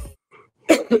trying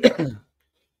to.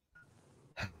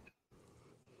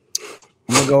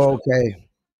 I'm gonna go okay.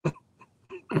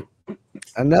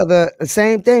 Another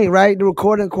same thing, right? The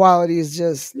recording quality is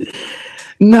just.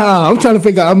 Nah, I'm trying to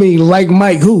figure out. I mean, like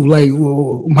Mike, who? Like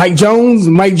Mike Jones,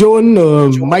 Mike Jordan,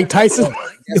 Mike Tyson?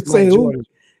 Mike Jordan.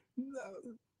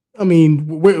 I mean,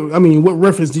 what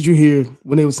reference did you hear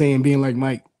when they were saying being like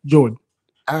Mike Jordan?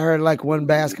 I heard like one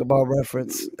basketball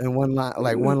reference and one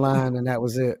line, and that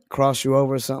was it. Cross you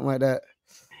over or something like that.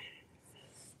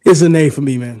 It's an A for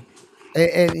me, man.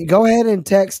 And go ahead and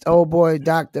text old boy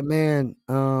Dr. Man.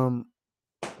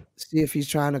 See if he's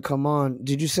trying to come on.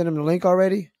 Did you send him the link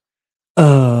already?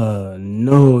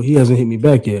 No, he hasn't hit me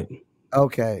back yet.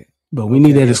 Okay. But we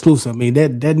need that exclusive. I mean,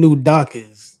 that new doc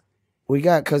is we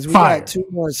got two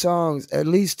more songs, at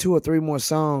least 2 or 3 more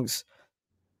songs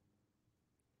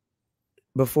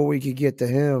before we could get to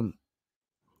him.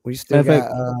 We still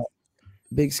got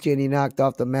Big Skinny Knocked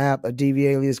Off the Map, a DV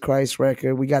Alias Christ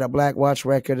record. We got a Black Watch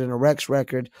record and a Rex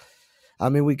record. I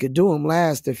mean, we could do him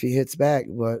last if he hits back,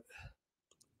 but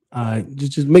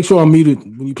just make sure I'm muted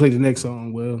when you play the next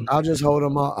song. Well, I'll just hold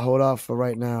off for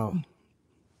right now.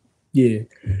 Yeah,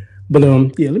 but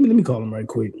yeah, let me call him right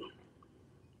quick.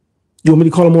 You want me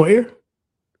to call him on air?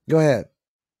 Go ahead.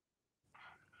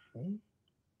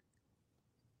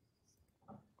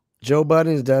 Joe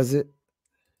Buttons does it.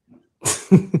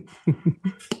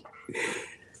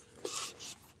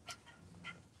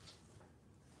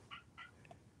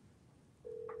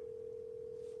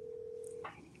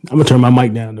 I'm gonna turn my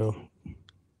mic down though.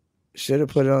 Should have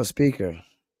put it on speaker.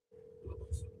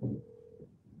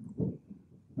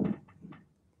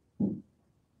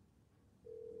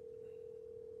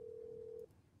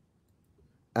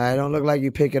 I don't look like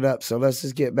you pick it up, so let's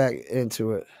just get back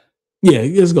into it. Yeah,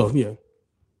 let's go. Yeah.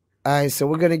 All right, so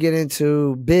we're gonna get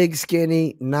into Big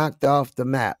Skinny Knocked Off the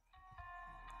Map.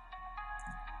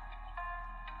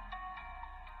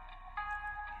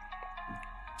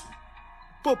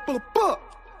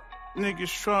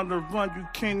 Niggas trying to run, you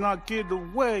cannot get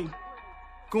away.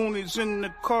 Goonies in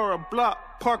the car, a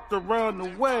block parked around the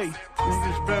way.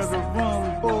 Niggas better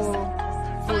run, boy.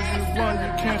 Before you run,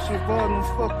 you can't survive them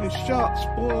fucking shots,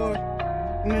 boy.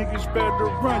 Niggas better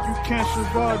run, you can't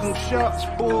survive them shots,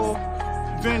 boy.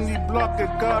 Vinny Blocker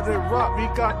got it rock, we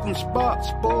got them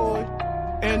spots, boy.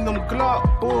 And them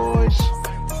Glock boys.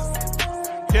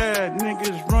 Yeah,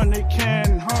 niggas run, they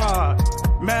can't hide.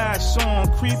 Mask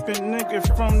on, creeping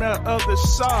niggas from that other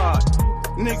side.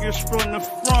 Niggas from the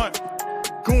front,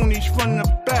 Goonies from the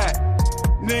back.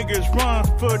 Niggas run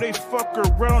for they fuck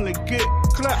around and get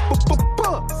clapped.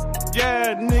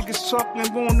 Yeah, niggas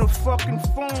talking on the fucking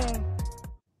phone.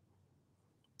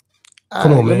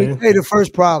 Come on, man. Let me tell you the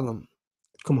first problem.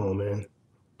 Come on, man.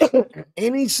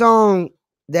 Any song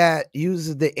that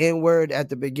uses the N-word at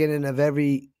the beginning of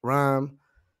every rhyme,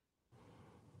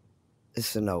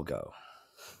 it's a no-go.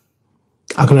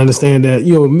 I can understand that.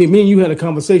 You know, me and you had a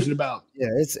conversation about. Yeah,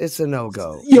 it's a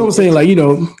no-go. You know what I'm saying? Like, you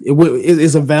know,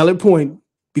 it's a valid point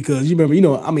because you remember, you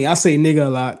know, I mean, I say nigga a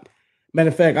lot. Matter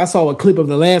of fact, I saw a clip of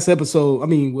the last episode. I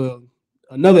mean, well,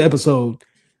 another episode.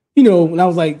 You know, and I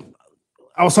was like,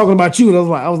 I was talking about you, and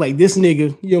I was like, this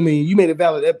nigga. You know what I mean? You made a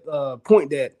valid point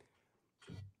that,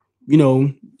 you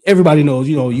know, everybody knows.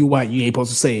 You know, you white, you ain't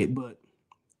supposed to say it, but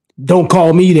don't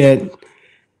call me that.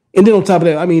 And then on top of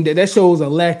that, I mean, that shows a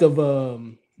lack of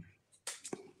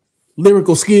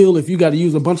lyrical skill if you got to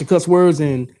use a bunch of cuss words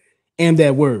and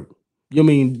that word. You know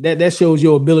what I mean? That shows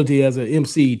your ability as an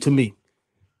MC to me.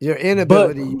 Your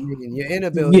inability, you mean. Your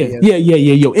inability. Yeah.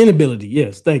 Your inability.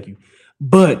 Yes, thank you.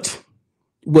 But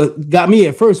what got me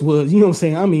at first was, you know what I'm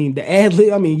saying? I mean, the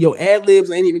ad-lib, I mean, your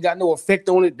ad-libs ain't even got no effect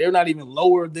on it. They're not even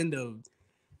lower than the,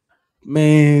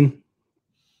 man,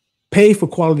 pay for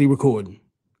quality recording.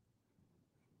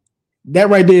 That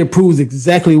right there proves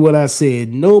exactly what I said.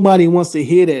 Nobody wants to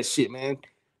hear that shit, man.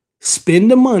 Spend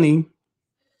the money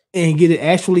and get it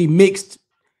actually mixed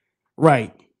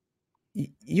right.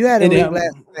 You had to leave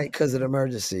last night because of the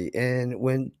emergency. And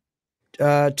when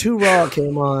Too Raw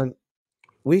came on,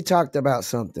 we talked about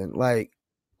something. Like,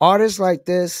 artists like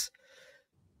this,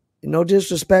 no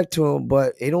disrespect to them,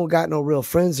 but they don't got no real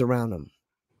friends around them.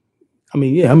 I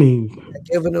mean, yeah, I mean.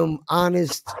 Giving them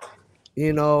honest,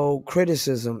 you know,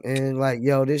 criticism and like,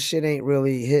 yo, this shit ain't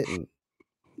really hitting.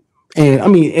 And I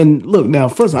mean, and look now,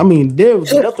 first, I mean, there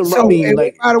was nothing wrong. I mean,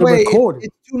 like, by the way, recording.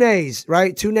 it's Trillanoyz,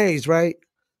 right? Trillanoyz, right?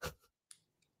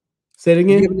 Say it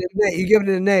again. You giving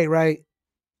it an A, right?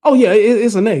 Oh yeah,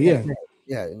 it's an A. Yeah,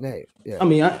 an A. Yeah.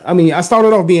 I mean, I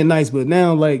started off being nice, but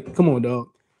now, like, come on, dog.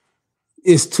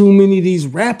 It's too many of these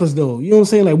rappers, though. You know what I'm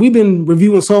saying? Like, we've been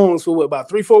reviewing songs for what, about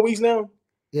 3-4 weeks now.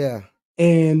 Yeah.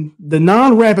 And the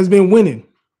non-rap has been winning.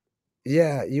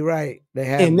 Yeah, you're right. They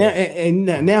have. And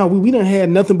now we done had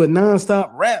nothing but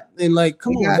nonstop rap. And like,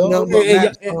 come on, dog.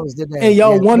 And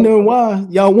y'all wondering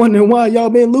why y'all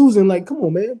been losing. Like, come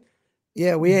on, man.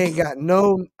 Yeah, we ain't got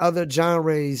no other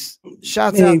genres.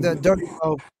 Shouts out to Dirty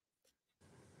Mo.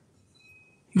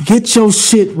 Get your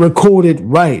shit recorded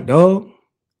right, dog.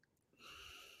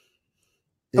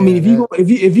 I mean,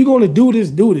 if you're gonna do this,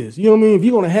 do this. You know what I mean? If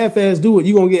you're gonna half-ass do it,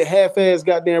 you're gonna get half-ass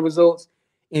goddamn results,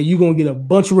 and you're gonna get a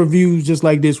bunch of reviews just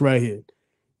like this right here.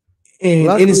 And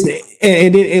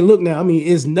look now, I mean,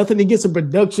 it's nothing against the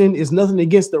production, it's nothing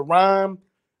against the rhyme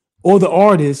or the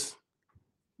artist.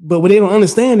 But what they don't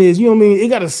understand is, you know what I mean, it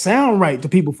gotta sound right to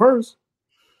people first.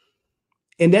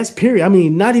 And that's period. I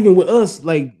mean, not even with us,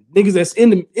 like niggas that's in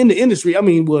the industry. I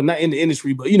mean, well, not in the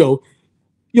industry, but you know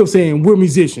what I'm saying, we're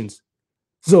musicians.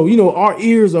 So, you know, our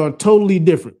ears are totally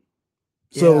different.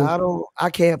 So yeah,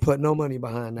 I can't put no money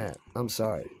behind that. I'm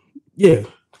sorry. Yeah.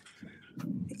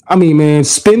 I mean, man,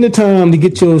 spend the time to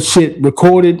get your shit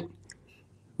recorded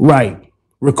right.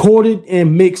 Recorded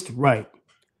and mixed right.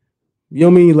 You know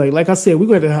what I mean? Like I said, we're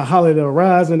going to holler at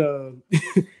Rise and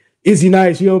Izzy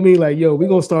Nice, you know what I mean? Like, yo, we're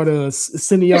going to start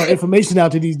sending y'all information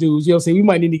out to these dudes. You know what I'm saying? We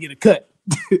might need to get a cut.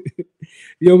 You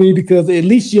know what I mean? Because at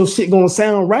least your shit going to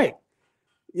sound right.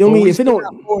 You know what I mean? If it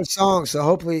don't more songs, so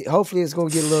hopefully it's gonna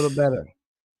get a little better.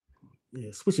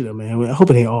 Yeah, switch it up, man. I hope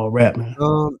it ain't all rap, man.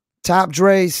 Top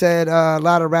Dre said a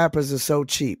lot of rappers are so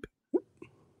cheap.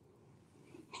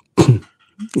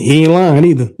 He ain't lying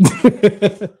either.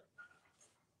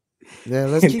 Yeah,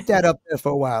 let's keep that up there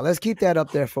for a while.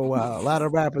 A lot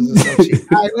of rappers are so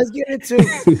cheap. All right, let's get into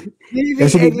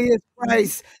TV Alias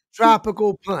Price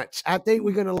Tropical Punch. I think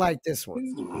we're gonna like this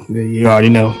one. Yeah, you already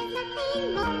know.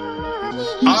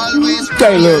 Always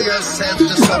prepare yourself to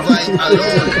survive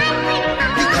alone,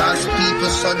 because people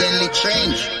suddenly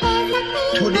change.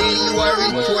 Today you are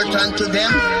important to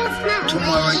them,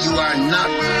 tomorrow you are not.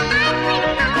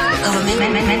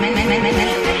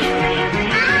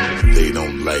 They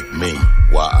don't like me,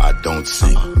 why I don't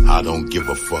see. I don't give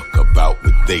a fuck about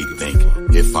what they think.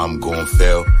 If I'm gon'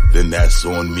 fail, then that's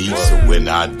on me. So when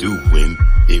I do win,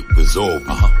 it was over.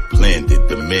 Planned it,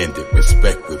 demanded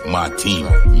respect with my team.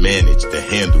 Managed to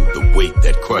handle the weight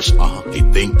that crushed me. They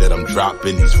think that I'm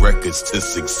dropping these records to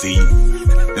succeed.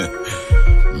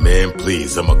 Man,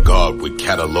 please, I'm a god with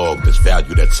catalog that's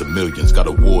valued at some millions. Got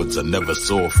awards I never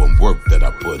saw from work that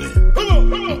I put in.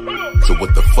 So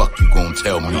what the fuck you gon'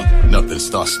 tell me? Nothing.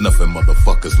 Start snuffing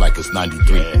motherfuckers like it's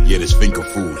 93. Yeah, this finger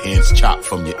food, hands chopped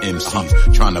from your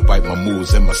MCs. Trying to bite my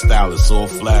moves and my style is all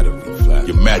flattery.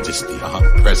 Your Majesty,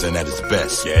 present at its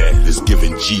best. Yeah, this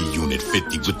giving G Unit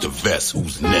 50 with the vest.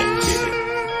 Who's next?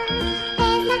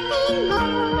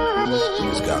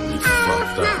 It's got me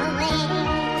fucked up.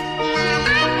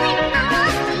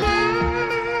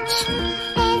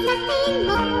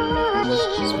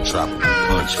 Some tropical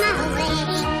punch.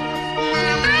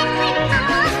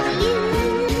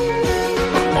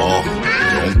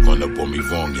 Don't run up on me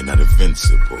wrong, you're not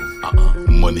invincible.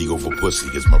 Money over pussy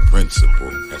is my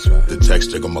principle. That's right. The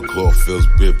texture of my cloth feels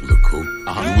biblical.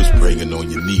 You was praying on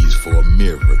your knees for a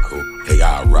miracle. Hey,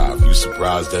 I arrived. You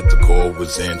surprised that the call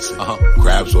was answered?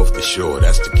 Crabs off the shore,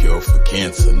 that's the cure for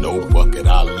cancer. No bucket,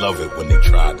 I love it when they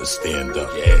try to stand up.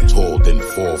 Yeah. Tall, then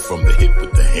fall from the hip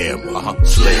with the hammer.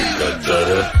 Slam,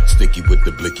 da-da-da. Sticky with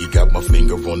the blicky, got my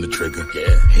finger on the trigger.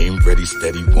 Yeah. Aim ready,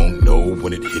 steady, won't know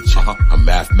when it hits you. I'm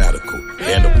mathematical,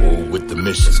 Hannibal with the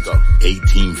mission.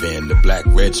 18 van, the black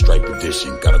red stripe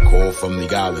edition. Got a call from the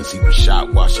islands, he was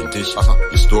shot washing dishes.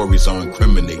 Your stories are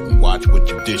incriminating, watch what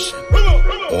you dishing.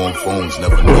 On phones,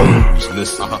 never know who's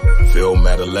listening. Film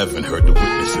at 11, heard the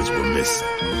witnesses were missing.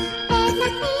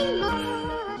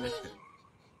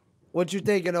 What you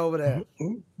thinking over there?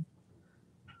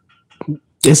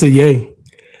 It's a yay.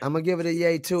 I'm gonna give it a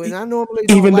yay too. And I normally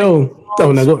even though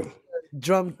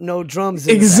no drums.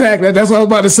 Exactly. That's what I was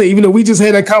about to say. Even though we just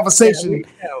had that conversation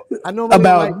I normally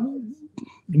about,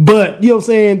 but you know what I'm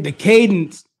saying, the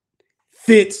cadence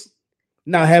fits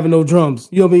not having no drums.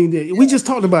 You know what I mean? We just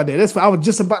talked about that. That's what I was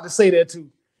just about to say that too.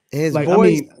 His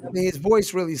voice, his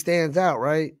voice really stands out,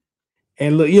 right?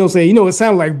 And look, you know what I'm saying? You know, it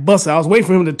sounded like Busta. I was waiting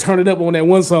for him to turn it up on that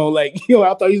one song. Like, you know,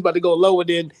 I thought he was about to go lower,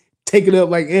 then take it up,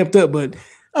 like amped up. But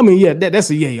I mean, yeah, that's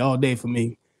a yay all day for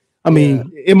me. I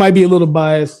mean, it might be a little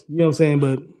biased, you know what I'm saying,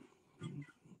 but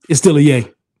it's still a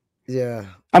yay. Yeah.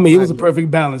 I mean, it was a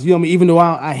perfect balance. You know what I mean? Even though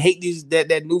I hate these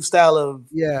that new style of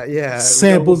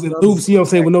samples and loops, you know what I'm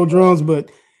saying, with no drums,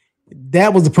 but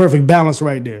that was the perfect balance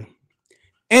right there.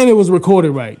 And it was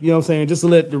recorded right. You know what I'm saying? Just to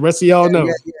let the rest of y'all know.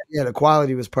 Yeah, the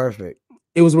quality was perfect.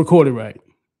 It was recorded right.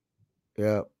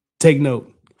 Yeah. Take note.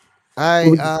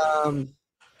 All right.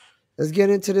 Let's get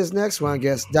into this next one, I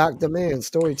guess. Dr. Man,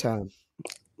 story time.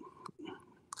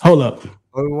 Hold up.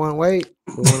 Oh, we want to wait?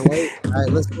 We want to wait? All right,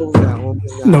 let's move down.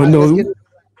 No.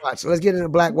 Let's get into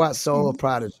Black Watch Soul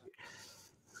Prodigy.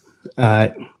 All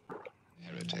right.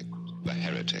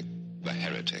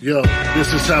 Yo,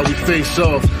 this is how we face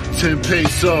off. 10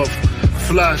 pace off.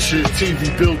 Fly shit,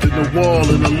 TV built in the wall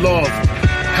in the loft.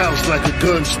 House like a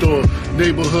gun store.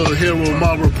 Neighborhood hero,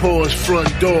 my report's front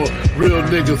door. Real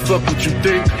nigga, fuck what you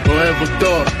think or ever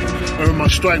thought. Earn my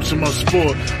stripes in my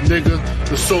sport, nigga.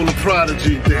 The solar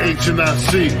prodigy, the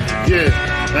H&IC. Yeah,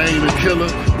 I ain't a killer,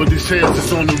 but these hands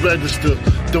is on the register.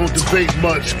 Don't debate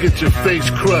much, get your face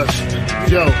crushed.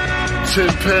 Yo, 10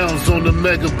 pounds on the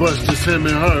mega bus, just him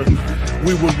and her.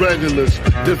 We were regulars,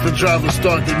 different drivers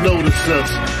start to notice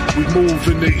us. We move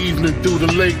in the evening through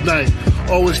the late night.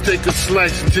 Always take a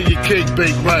slice until your cake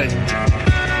bake right.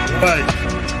 Right.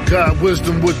 God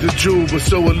wisdom with the jewel, but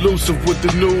so elusive with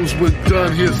the news. We're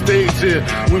done here, stays here.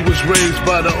 We was raised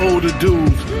by the older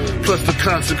dudes. Plus the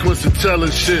consequence of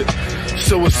telling shit.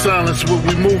 So it's silence what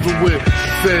we moving with.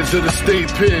 Feds of the state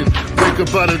pen. Wake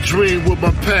up out of dream with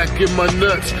my pack and my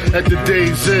nuts at the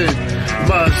day's end.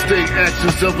 Mind state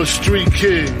actions of a street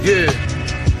kid, yeah.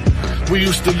 We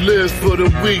used to live for the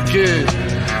weekend.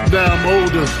 Now I'm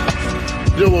older.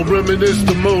 Yo, I reminisce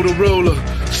the Motorola.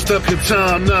 Stuck in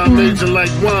time, now I'm aging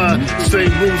like wine.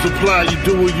 Same rules apply, you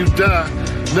do or you die.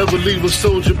 Never leave a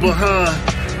soldier behind.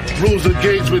 Rules of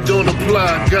engagement don't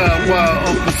apply. God, why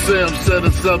Uncle Sam set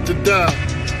us up to die.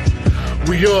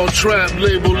 We all trap,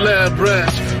 label lab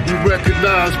rats. We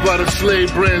recognized by the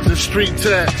slave brands and street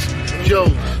tax. Yo,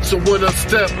 so when I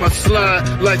step, I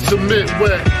slide like cement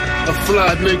wet. A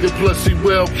fly nigga, plus he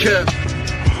well kept.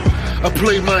 I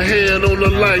play my hand on a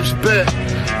life's bet.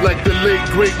 Like the late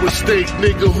great mistake,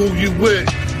 nigga, who you with?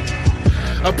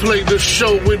 I play the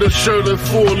show with a shirt and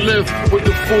full length with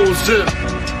the full zip.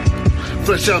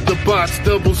 Fresh out the box,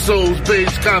 double soles,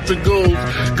 beige copping gold.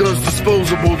 Guns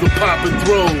disposable, the popping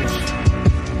throws.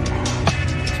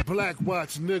 Black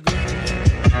Watch, nigga.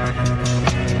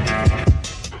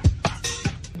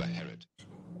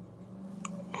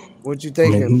 What you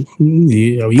thinking?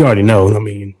 Yeah, you already know. I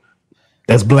mean,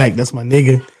 that's Black. That's my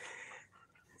nigga.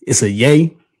 It's a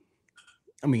yay.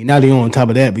 I mean, now they on top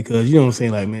of that because, you know what I'm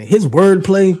saying? Like, man, his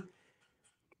wordplay,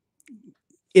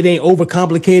 it ain't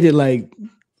overcomplicated like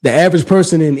the average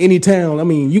person in any town. I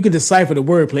mean, you can decipher the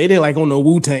wordplay. It ain't like on the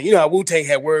Wu-Tang. You know how Wu-Tang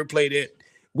had wordplay that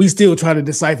we still try to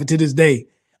decipher to this day.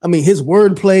 I mean, his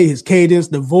wordplay, his cadence,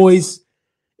 the voice,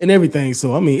 and everything.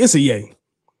 So, I mean, it's a yay.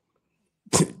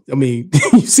 I mean,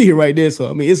 you see it right there. So,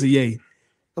 I mean, it's a yay.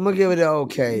 I'm gonna give it an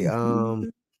okay.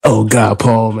 Oh God,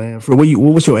 Paul, man. For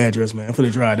what's your address, man? I'm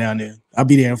finna drive down there. I'll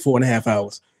be there in 4.5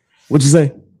 hours. What'd you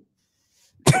say?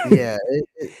 Yeah,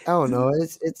 I don't know.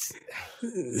 It's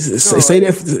say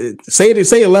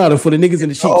it louder for the niggas in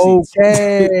the cheap seats.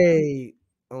 Okay.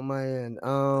 On my end.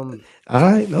 All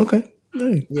right, okay.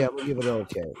 Hey. Yeah, I'm gonna give it an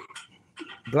okay.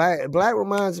 Black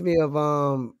reminds me of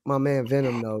my man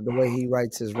Venom though, the way he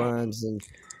writes his rhymes and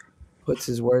puts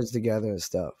his words together and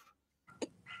stuff.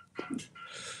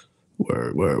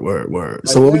 Word. Like,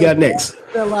 so what we got next?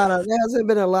 There hasn't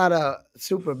been a lot of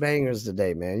super bangers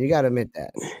today, man. You gotta admit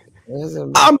that.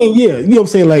 I mean, yeah, you know what I'm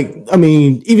saying? Like, I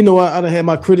mean, even though I done had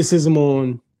my criticism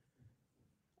on,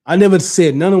 I never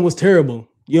said none of them was terrible.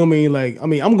 You know what I mean? Like, I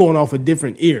mean, I'm going off a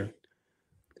different ear.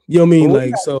 You know what I mean?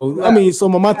 Like, so I mean, so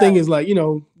my thing is like, you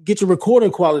know, get your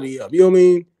recording quality up. You know what I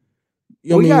mean? You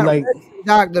know what I mean? Like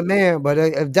Dr. Man, but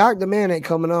if Dr. Man ain't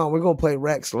coming on, we're gonna play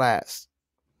Rex last.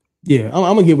 Yeah, I'm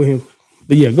gonna get with him.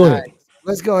 But yeah, go ahead. Right,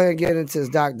 let's go ahead and get into this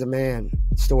Dr. Man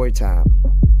story time.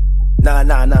 Nah,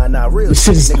 real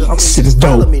shit is, nigga. Shit is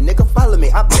dope. Follow me.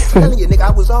 I'm telling you, nigga,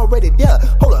 I was already there.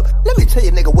 Hold up, let me tell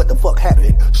you, nigga, what the fuck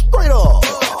happened. Straight up,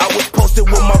 I was posted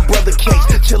with my brother Case,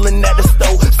 chilling at the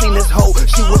stove. Seen this hoe,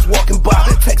 she was walking by,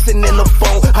 texting in the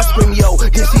phone. I scream, yo,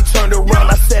 then she turned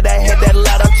around. I said I had that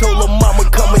loud. I told her mama,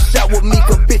 come and shout with me,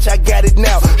 cause bitch, I got it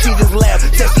now. She just laughed,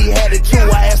 said she had it too.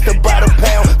 I asked her about a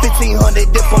pound,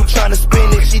 1,500 if I'm trying to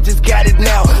spend it. She just got it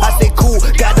now. I said, cool,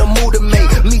 got the mood to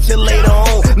make. Meet you later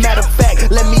on. Matter of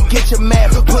fact, let me get your map,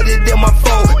 put it in my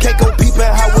phone. Can't go peeping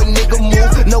how a nigga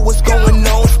move. Know what's going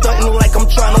on, stunting like I'm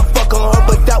trying to fuck on her,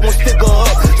 but that won't stick her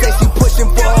up. Say she pushing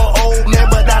for her old man,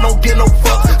 but I don't get no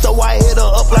fuck. So I hit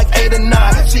her up like 8 or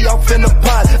 9. She off in the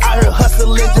pot. I heard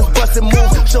hustling, just busting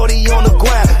moves. Shorty on the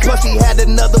ground. Plus she had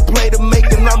another play to make,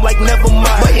 and I'm like, never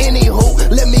mind. But anywho,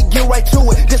 let me get right to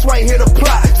it. This right here the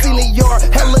plot. Seen a yard,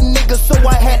 hella niggas, so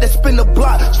I had to spin the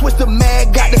block. Switch the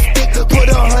mag, got the stick, put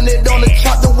 100 on the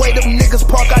chop. The way them niggas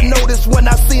park, I noticed when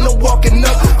I seen them walking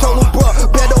up. Told them,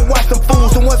 bruh, better watch them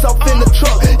fools. And once I'm in the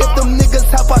truck, if them niggas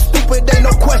hop out stupid, ain't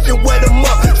no question where them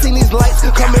up. Seen these lights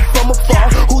coming from afar.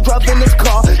 Who driving this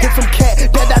car? Hit some cat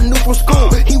that I knew from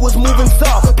school. He was moving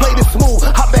soft, played it smooth.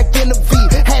 Hop back in the V,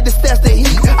 had to stash the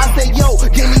heat. I said, yo,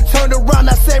 then he turned around.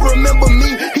 I said, remember me?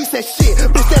 He said, shit,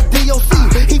 bitch, that DOC.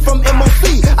 He from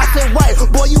MOC. I said, right,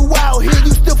 boy, you out here.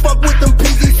 You still fuck with them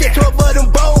PG shit. 12 of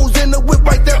them bows in the whip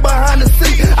right there behind the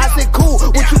seat. I said, cool,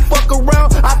 would you fuck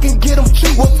around? I can get them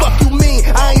cheap. What fuck you mean?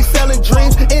 I ain't selling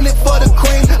dreams, in it for the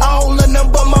cream. I don't learn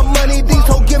nothing but my money. These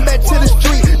hoes get back to the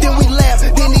street. Then we laugh,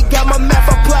 then he got my map.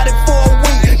 I plotted for a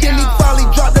week. Then he finally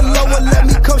dropped the low and let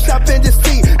me come shop in the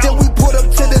seat. Then we put up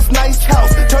to this nice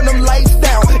house, turn them lights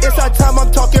down. It's our time,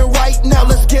 I'm talking right now.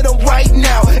 Let's get them right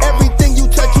now. Everything you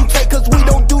touch, you take, cause we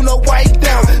don't do no white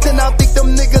down. Then I think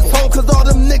them niggas home, cause all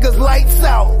them niggas lights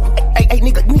out. Hey,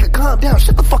 nigga, calm down.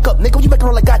 Shut the fuck up, nigga. You making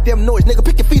all that goddamn noise, nigga.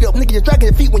 Pick your feet up, nigga. You're dragging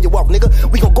your feet when you walk,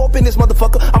 nigga. We gon' go up in this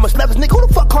motherfucker. I'ma slap this nigga. Who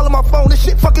the fuck calling my phone? This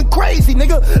shit fucking crazy,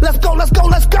 nigga. Let's go.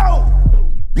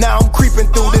 Now I'm creeping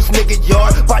through this nigga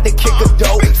yard, about to kick a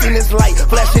door. Seen this light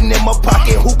flashing in my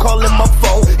pocket. Who calling my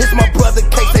phone? It's my brother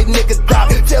Case. They nigga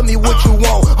die. Tell me what you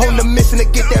want. On the mission to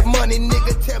get that money,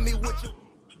 nigga. Tell me what you.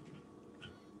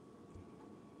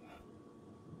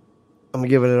 I'm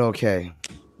giving it okay.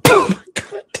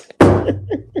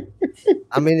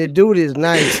 I mean, the dude is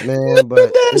nice, man,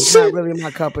 but it's not really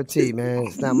my cup of tea, man.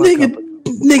 It's not my cup of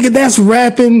tea. Nigga, that's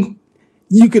rapping.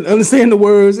 You can understand the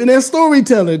words, and that's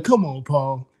storytelling. Come on,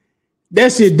 Paul.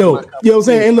 That shit dope. You know what I'm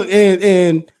saying? And look,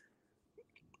 and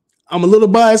I'm a little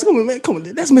biased. Come on, man. Come on.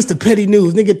 That's Mr. Petty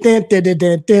News, nigga.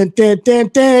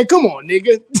 Come on,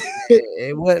 nigga.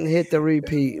 It wouldn't hit the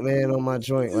repeat, man, on my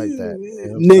joint like that.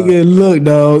 Man. Nigga, look,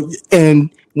 dog. And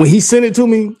when he sent it to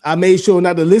me, I made sure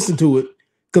not to listen to it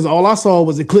because all I saw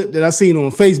was a clip that I seen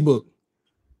on Facebook.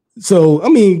 So, I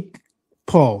mean,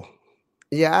 Paul.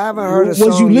 Yeah, I haven't heard a song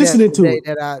was you listening to it?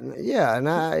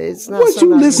 It's not. Was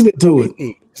you listening to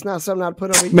it? It's not something I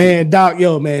put on repeat. Man, Doc,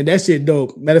 yo, man, that shit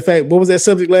dope. Matter of fact, what was that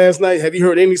subject last night? Have you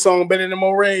heard any song better than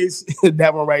Moray's?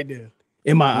 That one right there,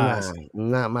 in my eyes.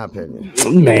 Not my opinion.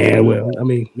 Man, well, I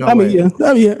mean, yeah,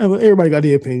 everybody got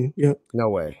their opinion. Yeah, no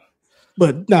way.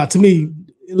 But to me,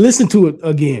 listen to it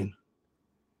again.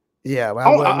 Yeah,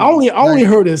 I only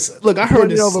heard this. Look, I heard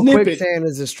this over snippet. Quicksand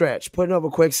is a stretch. Putting over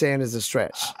Quicksand is a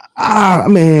stretch.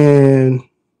 Man,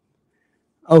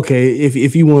 Okay,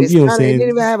 if you want, It's you know what I'm kinda, it saying. didn't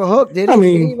even have a hook, did it? I It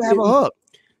mean, didn't even have a hook.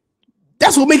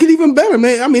 That's what make it even better,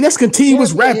 man. I mean, that's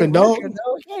continuous rapping, dog. Record,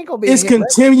 though. It ain't gonna be a It's hit record,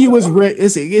 continuous dog.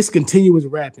 it's continuous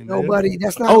rapping, man. Nobody.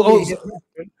 That's not gonna be a hit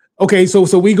record. Okay,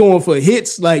 so we going for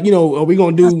hits, like, you know, are we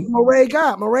gonna That's do? what Moray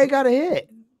got. Moray got a hit.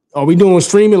 Are we doing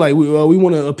streaming? Like we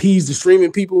want to appease the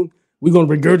streaming people? We gonna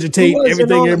regurgitate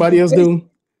everything everybody else do?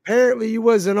 Apparently, you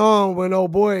wasn't on when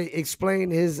old boy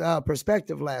explained his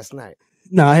perspective last night.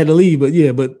 No, I had to leave, but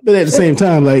yeah, but at the same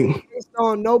time, like, Based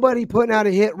on nobody putting out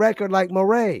a hit record like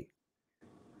Moray.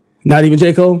 not even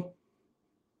J. Cole.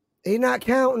 He's not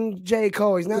counting J.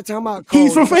 Cole. He's not talking about Cole.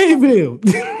 He's from Fayetteville.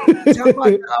 He's talking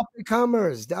about the up and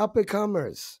comers. The up and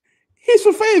comers. He's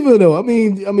from Fayetteville, though. I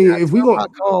mean, if we going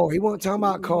Cole, he won't talk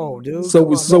about Cole, dude. So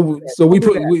we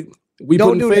put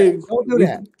don't do that. Don't do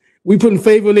that. We putting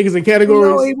Fayetteville niggas in categories.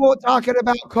 No, he won't talking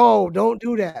about Cole. Don't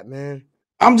do that, man.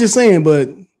 I'm just saying, but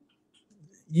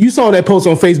you saw that post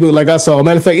on Facebook, like I saw.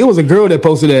 Matter of fact, it was a girl that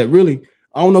posted that. Really,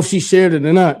 I don't know if she shared it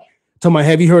or not. Talking about,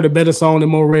 have you heard a better song than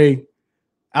Moray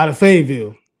out of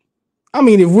Fayetteville? I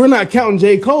mean, if we're not counting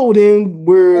J. Cole, then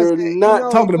we're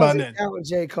not talking about that. Counting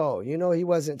J. Cole, you know, he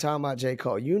wasn't talking about J.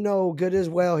 Cole. You know, good as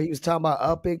well, he was talking about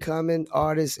up and coming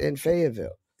artists in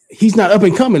Fayetteville. He's not up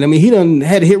and coming. I mean, he done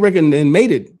had a hit record and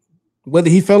made it, whether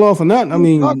he fell off or not. I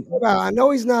mean, I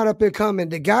know he's not up and coming.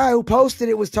 The guy who posted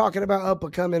it was talking about up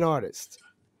and coming artists.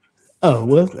 Oh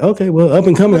well, okay, well, up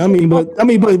and coming.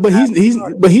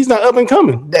 But he's not up and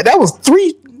coming. That was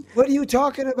 3. What are you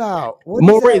talking about?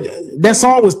 Moray, that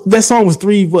song was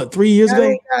 3 years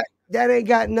ago? That ain't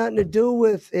got nothing to do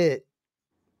with it.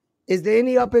 Is there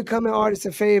any up and coming artist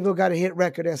in Fayetteville got a hit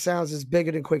record that sounds as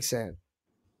bigger than Quicksand?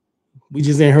 We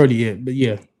just ain't heard it yet, but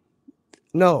yeah.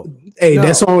 No. Hey,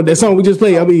 that song we just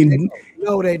played. I mean,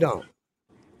 no, they don't.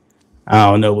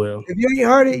 I don't know, Will. If you ain't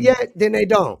heard it yet, then they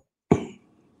don't.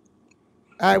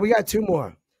 All right, we got 2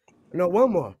 more. No,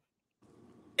 1 more.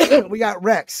 We got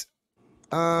Rex.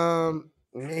 He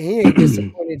ain't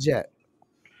disappointed yet.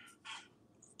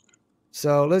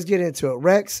 So let's get into it.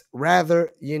 Rex,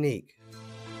 rather unique.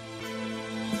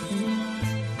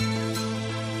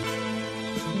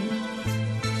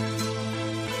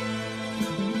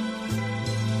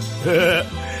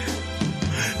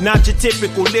 Not your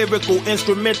typical lyrical,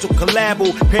 instrumental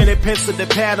collabo. Pen and pencil to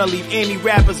paddle, leave any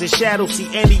rappers in shadow. See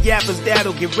any yappers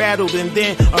that'll get rattled and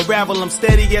then unravel them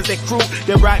steady as a crew.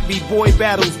 Then rock B-boy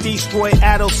battles, destroy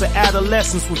adults to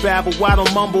adolescents with babble, waddle,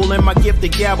 mumble, and my gift to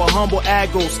gabble, humble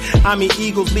aggles. I mean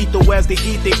eagles lethal as they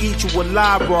eat you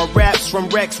alive. Raw raps from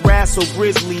Rex, Rassle,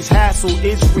 Grizzlies, hassle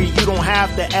is free. You don't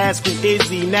have to ask who is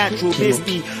he, natural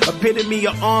misty. Epitome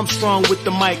of Armstrong with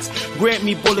the mics. Grant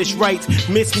me bullish rights,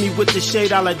 miss me with the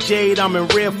shade I Jade, I'm in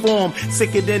rare form,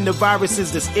 sicker than the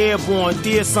viruses that's airborne.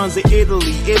 Dear sons of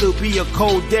Italy, it'll be a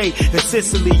cold day in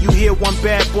Sicily. You hear one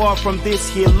bad bar from this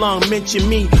here lung, mention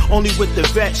me only with the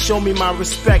vet. Show me my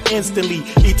respect instantly.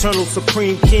 Eternal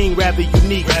supreme king, rather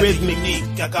unique, rhythmic.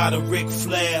 I got a Ric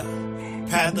Flair,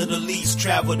 path of the least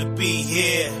travel to be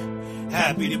here.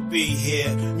 Happy to be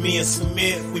here. Me and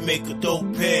Samir, we make a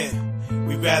dope pair.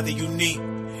 We rather unique.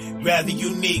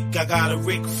 I got a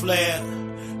Ric Flair.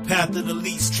 Path of the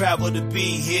least travel to be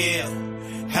here.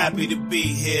 Happy to be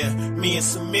here. Me and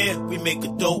Samir, we make a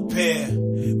dope pair.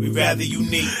 We rather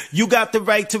unique. You got the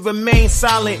right to remain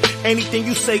silent. Anything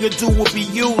you say or do will be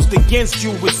used against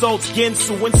you. Results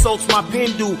Gensu, insults my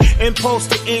pen do. Impulse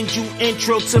to end you.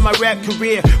 Intro to my rap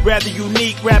career. Rather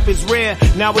unique, rap is rare.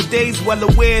 Nowadays, well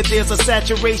aware there's a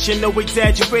saturation, no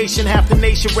exaggeration. Half the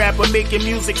nation rapper making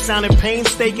music sounding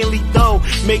painstakingly dull.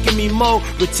 Making me mow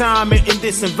retirement in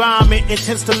this environment.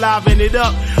 Intends to liven it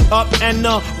up. Up and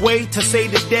way to say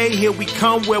the day. Here we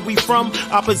come, where we from.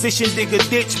 Opposition dig a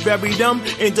ditch, bury them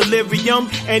in delirium.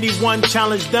 Anyone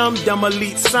challenge them. Dumb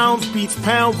elite sounds, beats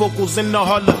pound. Vocals in the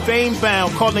Hall of Fame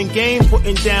bound. Calling game,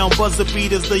 putting down. Buzzer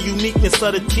beaters, the uniqueness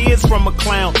of the tears from a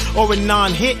clown. Or a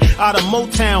non-hit out of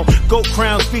Motown. Goat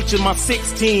crowns feature my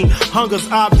 16. Hunger's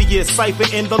obvious.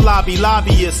 Cypher in the lobby,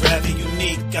 lobbyists. Rather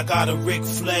unique, I got a Ric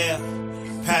Flair.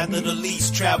 Path of the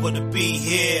least travel to be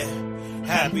here.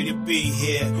 Happy to be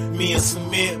here. Me and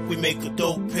Samir, we make a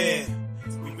dope pair.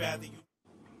 We rather you.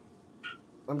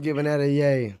 I'm giving that a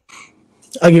yay.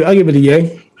 I give it a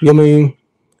yay. You know what I mean?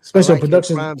 Especially like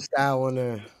production style on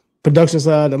there. Production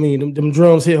side. I mean, them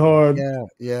drums hit hard.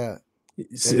 Yeah.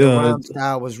 The rhyme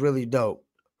style was really dope.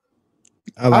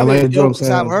 I like the drum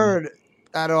sound. I've heard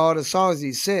out of all the songs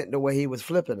he sent, the way he was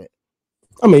flipping it.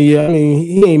 I mean,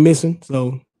 he ain't missing.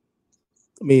 So,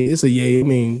 I mean, it's a yay. I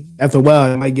mean, after a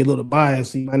while, it might get a little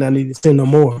biased. So you might not need to send no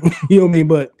more. You know what I mean?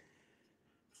 But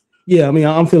yeah, I mean,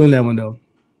 I'm feeling that one though.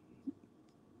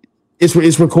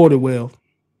 It's recorded well.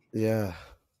 Yeah.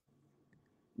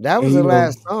 That was And, the you know,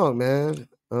 last song, man.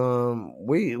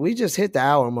 We just hit the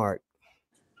hour mark.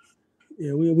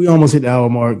 yeah, we almost hit the hour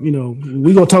mark. You know,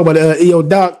 we gonna talk about yo,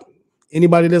 Doc.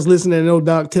 Anybody that's listening to know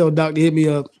Doc, tell Doc to hit me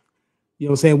up. You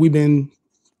know what I'm saying? We've been I mean,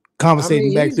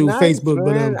 conversating back he's through nice, Facebook,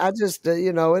 but man. I just,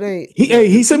 you know, it ain't.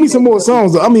 he sent me some more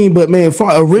songs. Though. I mean, but man,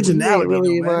 for The beat ain't originality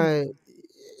really though, man.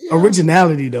 my.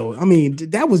 Originality though. I mean,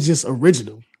 that was just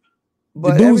original. The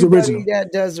But dude's everybody original.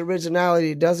 that does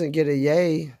originality doesn't get a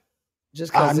yay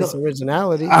just I because it's know.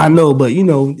 originality. I know, but you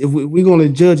know, if we're gonna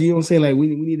judge, you know what I'm saying? Like we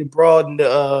need to broaden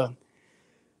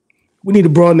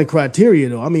the criteria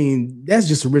though. I mean, that's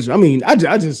just original. I mean, I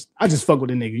just fuck with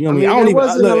the nigga. You know what I mean? I mean, don't there even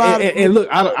wasn't a look lot of and look.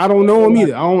 I don't know him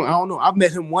either. I don't know. I've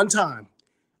met him one time.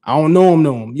 I don't know him.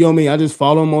 You know what I mean? I just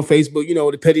follow him on Facebook. You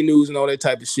know the petty news and all that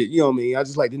type of shit. You know what I mean? I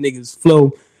just like the nigga's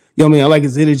flow. You know what I mean? I like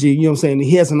his energy. You know what I'm saying?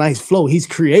 He has a nice flow. He's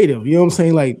creative. You know what I'm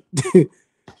saying? Like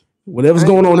whatever's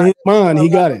going on in his mind, he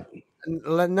got it.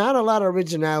 Not a lot of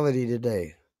originality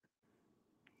today.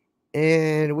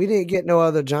 And we didn't get no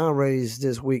other genres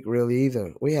this week, really,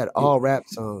 either. We had all rap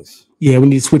songs. Yeah, we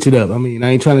need to switch it up. I mean, I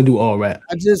ain't trying to do all rap.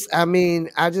 That's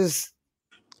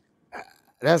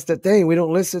the thing. We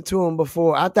don't listen to him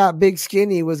before. I thought Big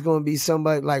Skinny was going to be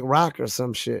somebody like Rock or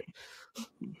some shit.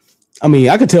 I mean,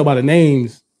 I could tell by the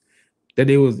names that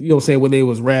they was, you know what I'm saying, whether they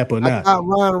was rap or not. I thought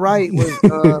Ron Wright was,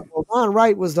 Ron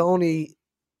Wright was the only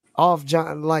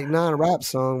non-rap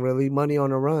song, really, Money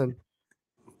on the Run.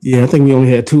 Yeah, I think we only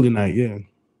had two tonight, yeah.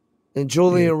 And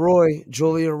Julian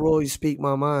Roy, Speak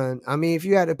My Mind. I mean, if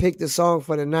you had to pick the song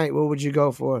for the night, what would you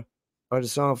go for? Or the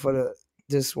song for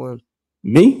this one?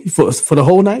 Me? For the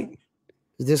whole night?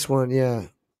 This one, yeah.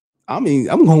 I mean,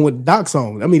 I'm going with Doc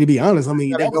song. I mean, to be honest, I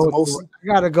mean, that was the most. I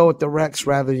gotta go with the Rex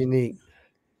Rather Unique.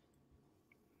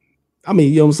 I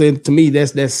mean, you know what I'm saying? To me,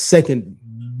 that's second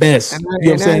best. You know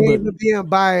what I'm saying? I ain't even being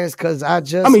biased because I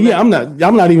just. I mean, yeah, I'm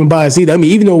not even biased either. I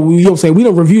mean, even though you know what I'm saying, we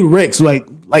don't review the Rex like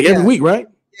every week, right?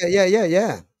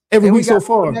 Yeah. Every week so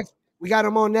far. We got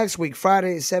him on next week,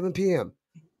 Friday at 7 p.m.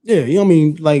 Yeah, you know what I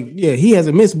mean? Like, yeah, he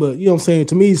hasn't missed, but you know what I'm saying?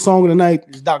 To me, song of the night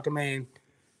is Dr. Man.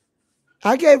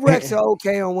 I gave Rex an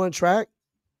okay on one track,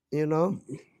 you know.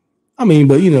 I mean,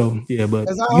 but you know, yeah, but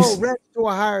because I hold Rex to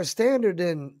a higher standard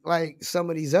than like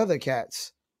some of these other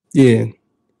cats. Yeah.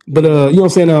 But you know what I'm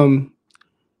saying?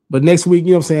 But next week,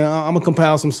 you know what I'm saying, I'm gonna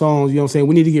compile some songs, you know what I'm saying?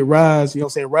 We need to get Rise, you know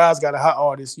what I'm saying? Rise got a hot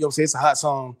artist, you know what I'm saying? It's a hot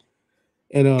song.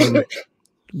 And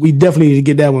we definitely need to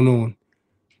get that one on.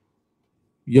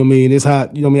 You know what I mean? It's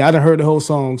hot. You know what I mean? I done heard the whole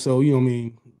song, so you know what I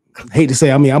mean? I hate to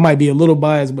say, I mean, I might be a little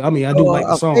biased, but I mean, I do like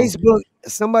the song.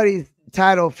 Somebody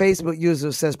titled Facebook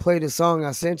user says, play the song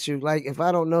I sent you. Like, if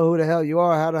I don't know who the hell you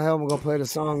are, how the hell am I going to play the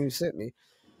song you sent me?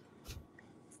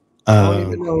 I don't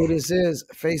even know who this is.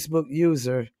 Facebook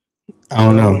user. I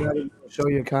don't know. Show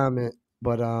your comment.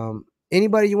 But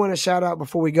anybody you want to shout out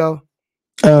before we go?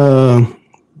 I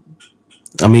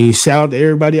mean, shout out to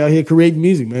everybody out here creating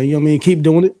music, man. You know what I mean? Keep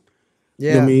doing it. Yeah.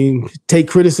 You know what I mean? Take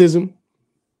criticism.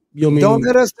 You know what I mean? Don't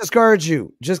let us discourage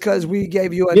you just because we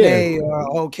gave you a nay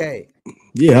or okay.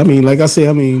 Yeah, I mean, like I said,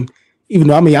 I mean, even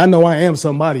though I know I am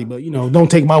somebody, but you know, don't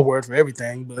take my word for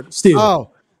everything. But still,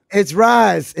 oh, it's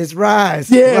Rise. It's Rise.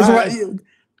 Yeah, it's right.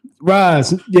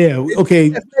 Rise. Yeah. Okay.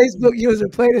 Facebook user,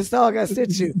 play the song I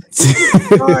sent you.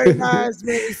 Sorry, guys,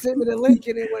 man. He sent me the link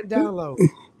and it went download.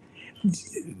 You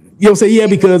know what I'm saying? Yeah,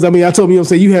 because I mean, I told me, you know what I'm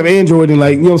saying, you have Android and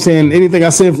like, you know what I'm saying, anything I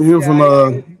send from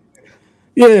here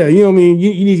yeah, you know what I mean?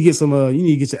 You need to get some you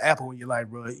need to get your Apple in your life,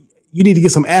 bro. You need to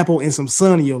get some Apple and some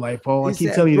sun in your life, Paul. I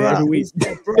keep telling you that every week.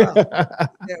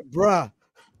 Bruh.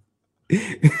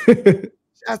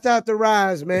 Shout out to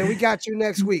Rise, man. We got you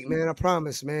next week, man. I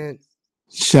promise, man.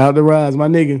 Shout out to Rise, my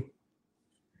nigga.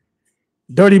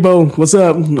 Dirty Bo, what's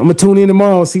up? I'm gonna tune in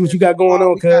tomorrow, see what you got going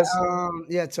on, cuz.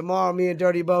 Yeah, tomorrow me and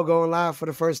Dirty Bo going live for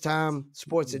the first time,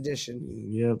 Sports Edition.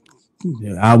 Yep.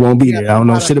 Yeah, I won't be there. I don't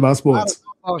know shit about sports. A lot of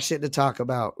football shit to talk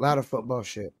about. A lot of football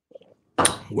shit.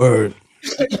 Word.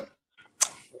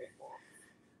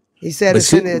 He said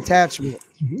it's in the attachment.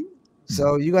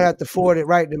 So you're gonna have to forward it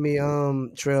right to me,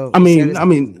 Trill. I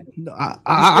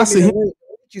sent him. What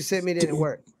you sent me didn't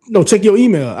work. No, check your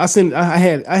email. I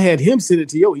had him send it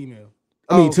to your email.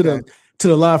 I mean to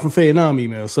the live from Fayettenam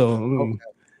email. So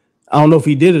I don't know if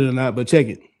he did it or not, but check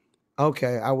it.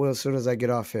 Okay, I will as soon as I get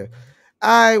off here. All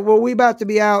right, well, we about to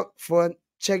be out for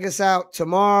check us out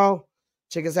tomorrow.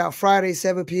 Check us out Friday,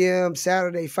 7 p.m.,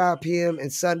 Saturday, 5 p.m.,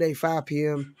 and Sunday, 5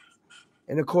 p.m.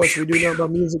 And of course, we do number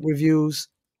music reviews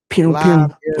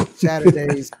live here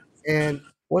Saturdays. And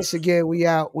once again, we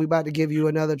out. We about to give you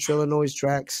another Trillanoyz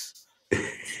Trax.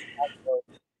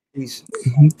 Peace.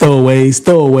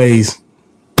 Throwaways.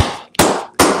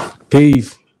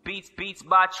 Peace. Beats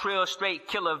by Trill, straight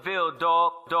Killerville,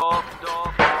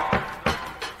 dog.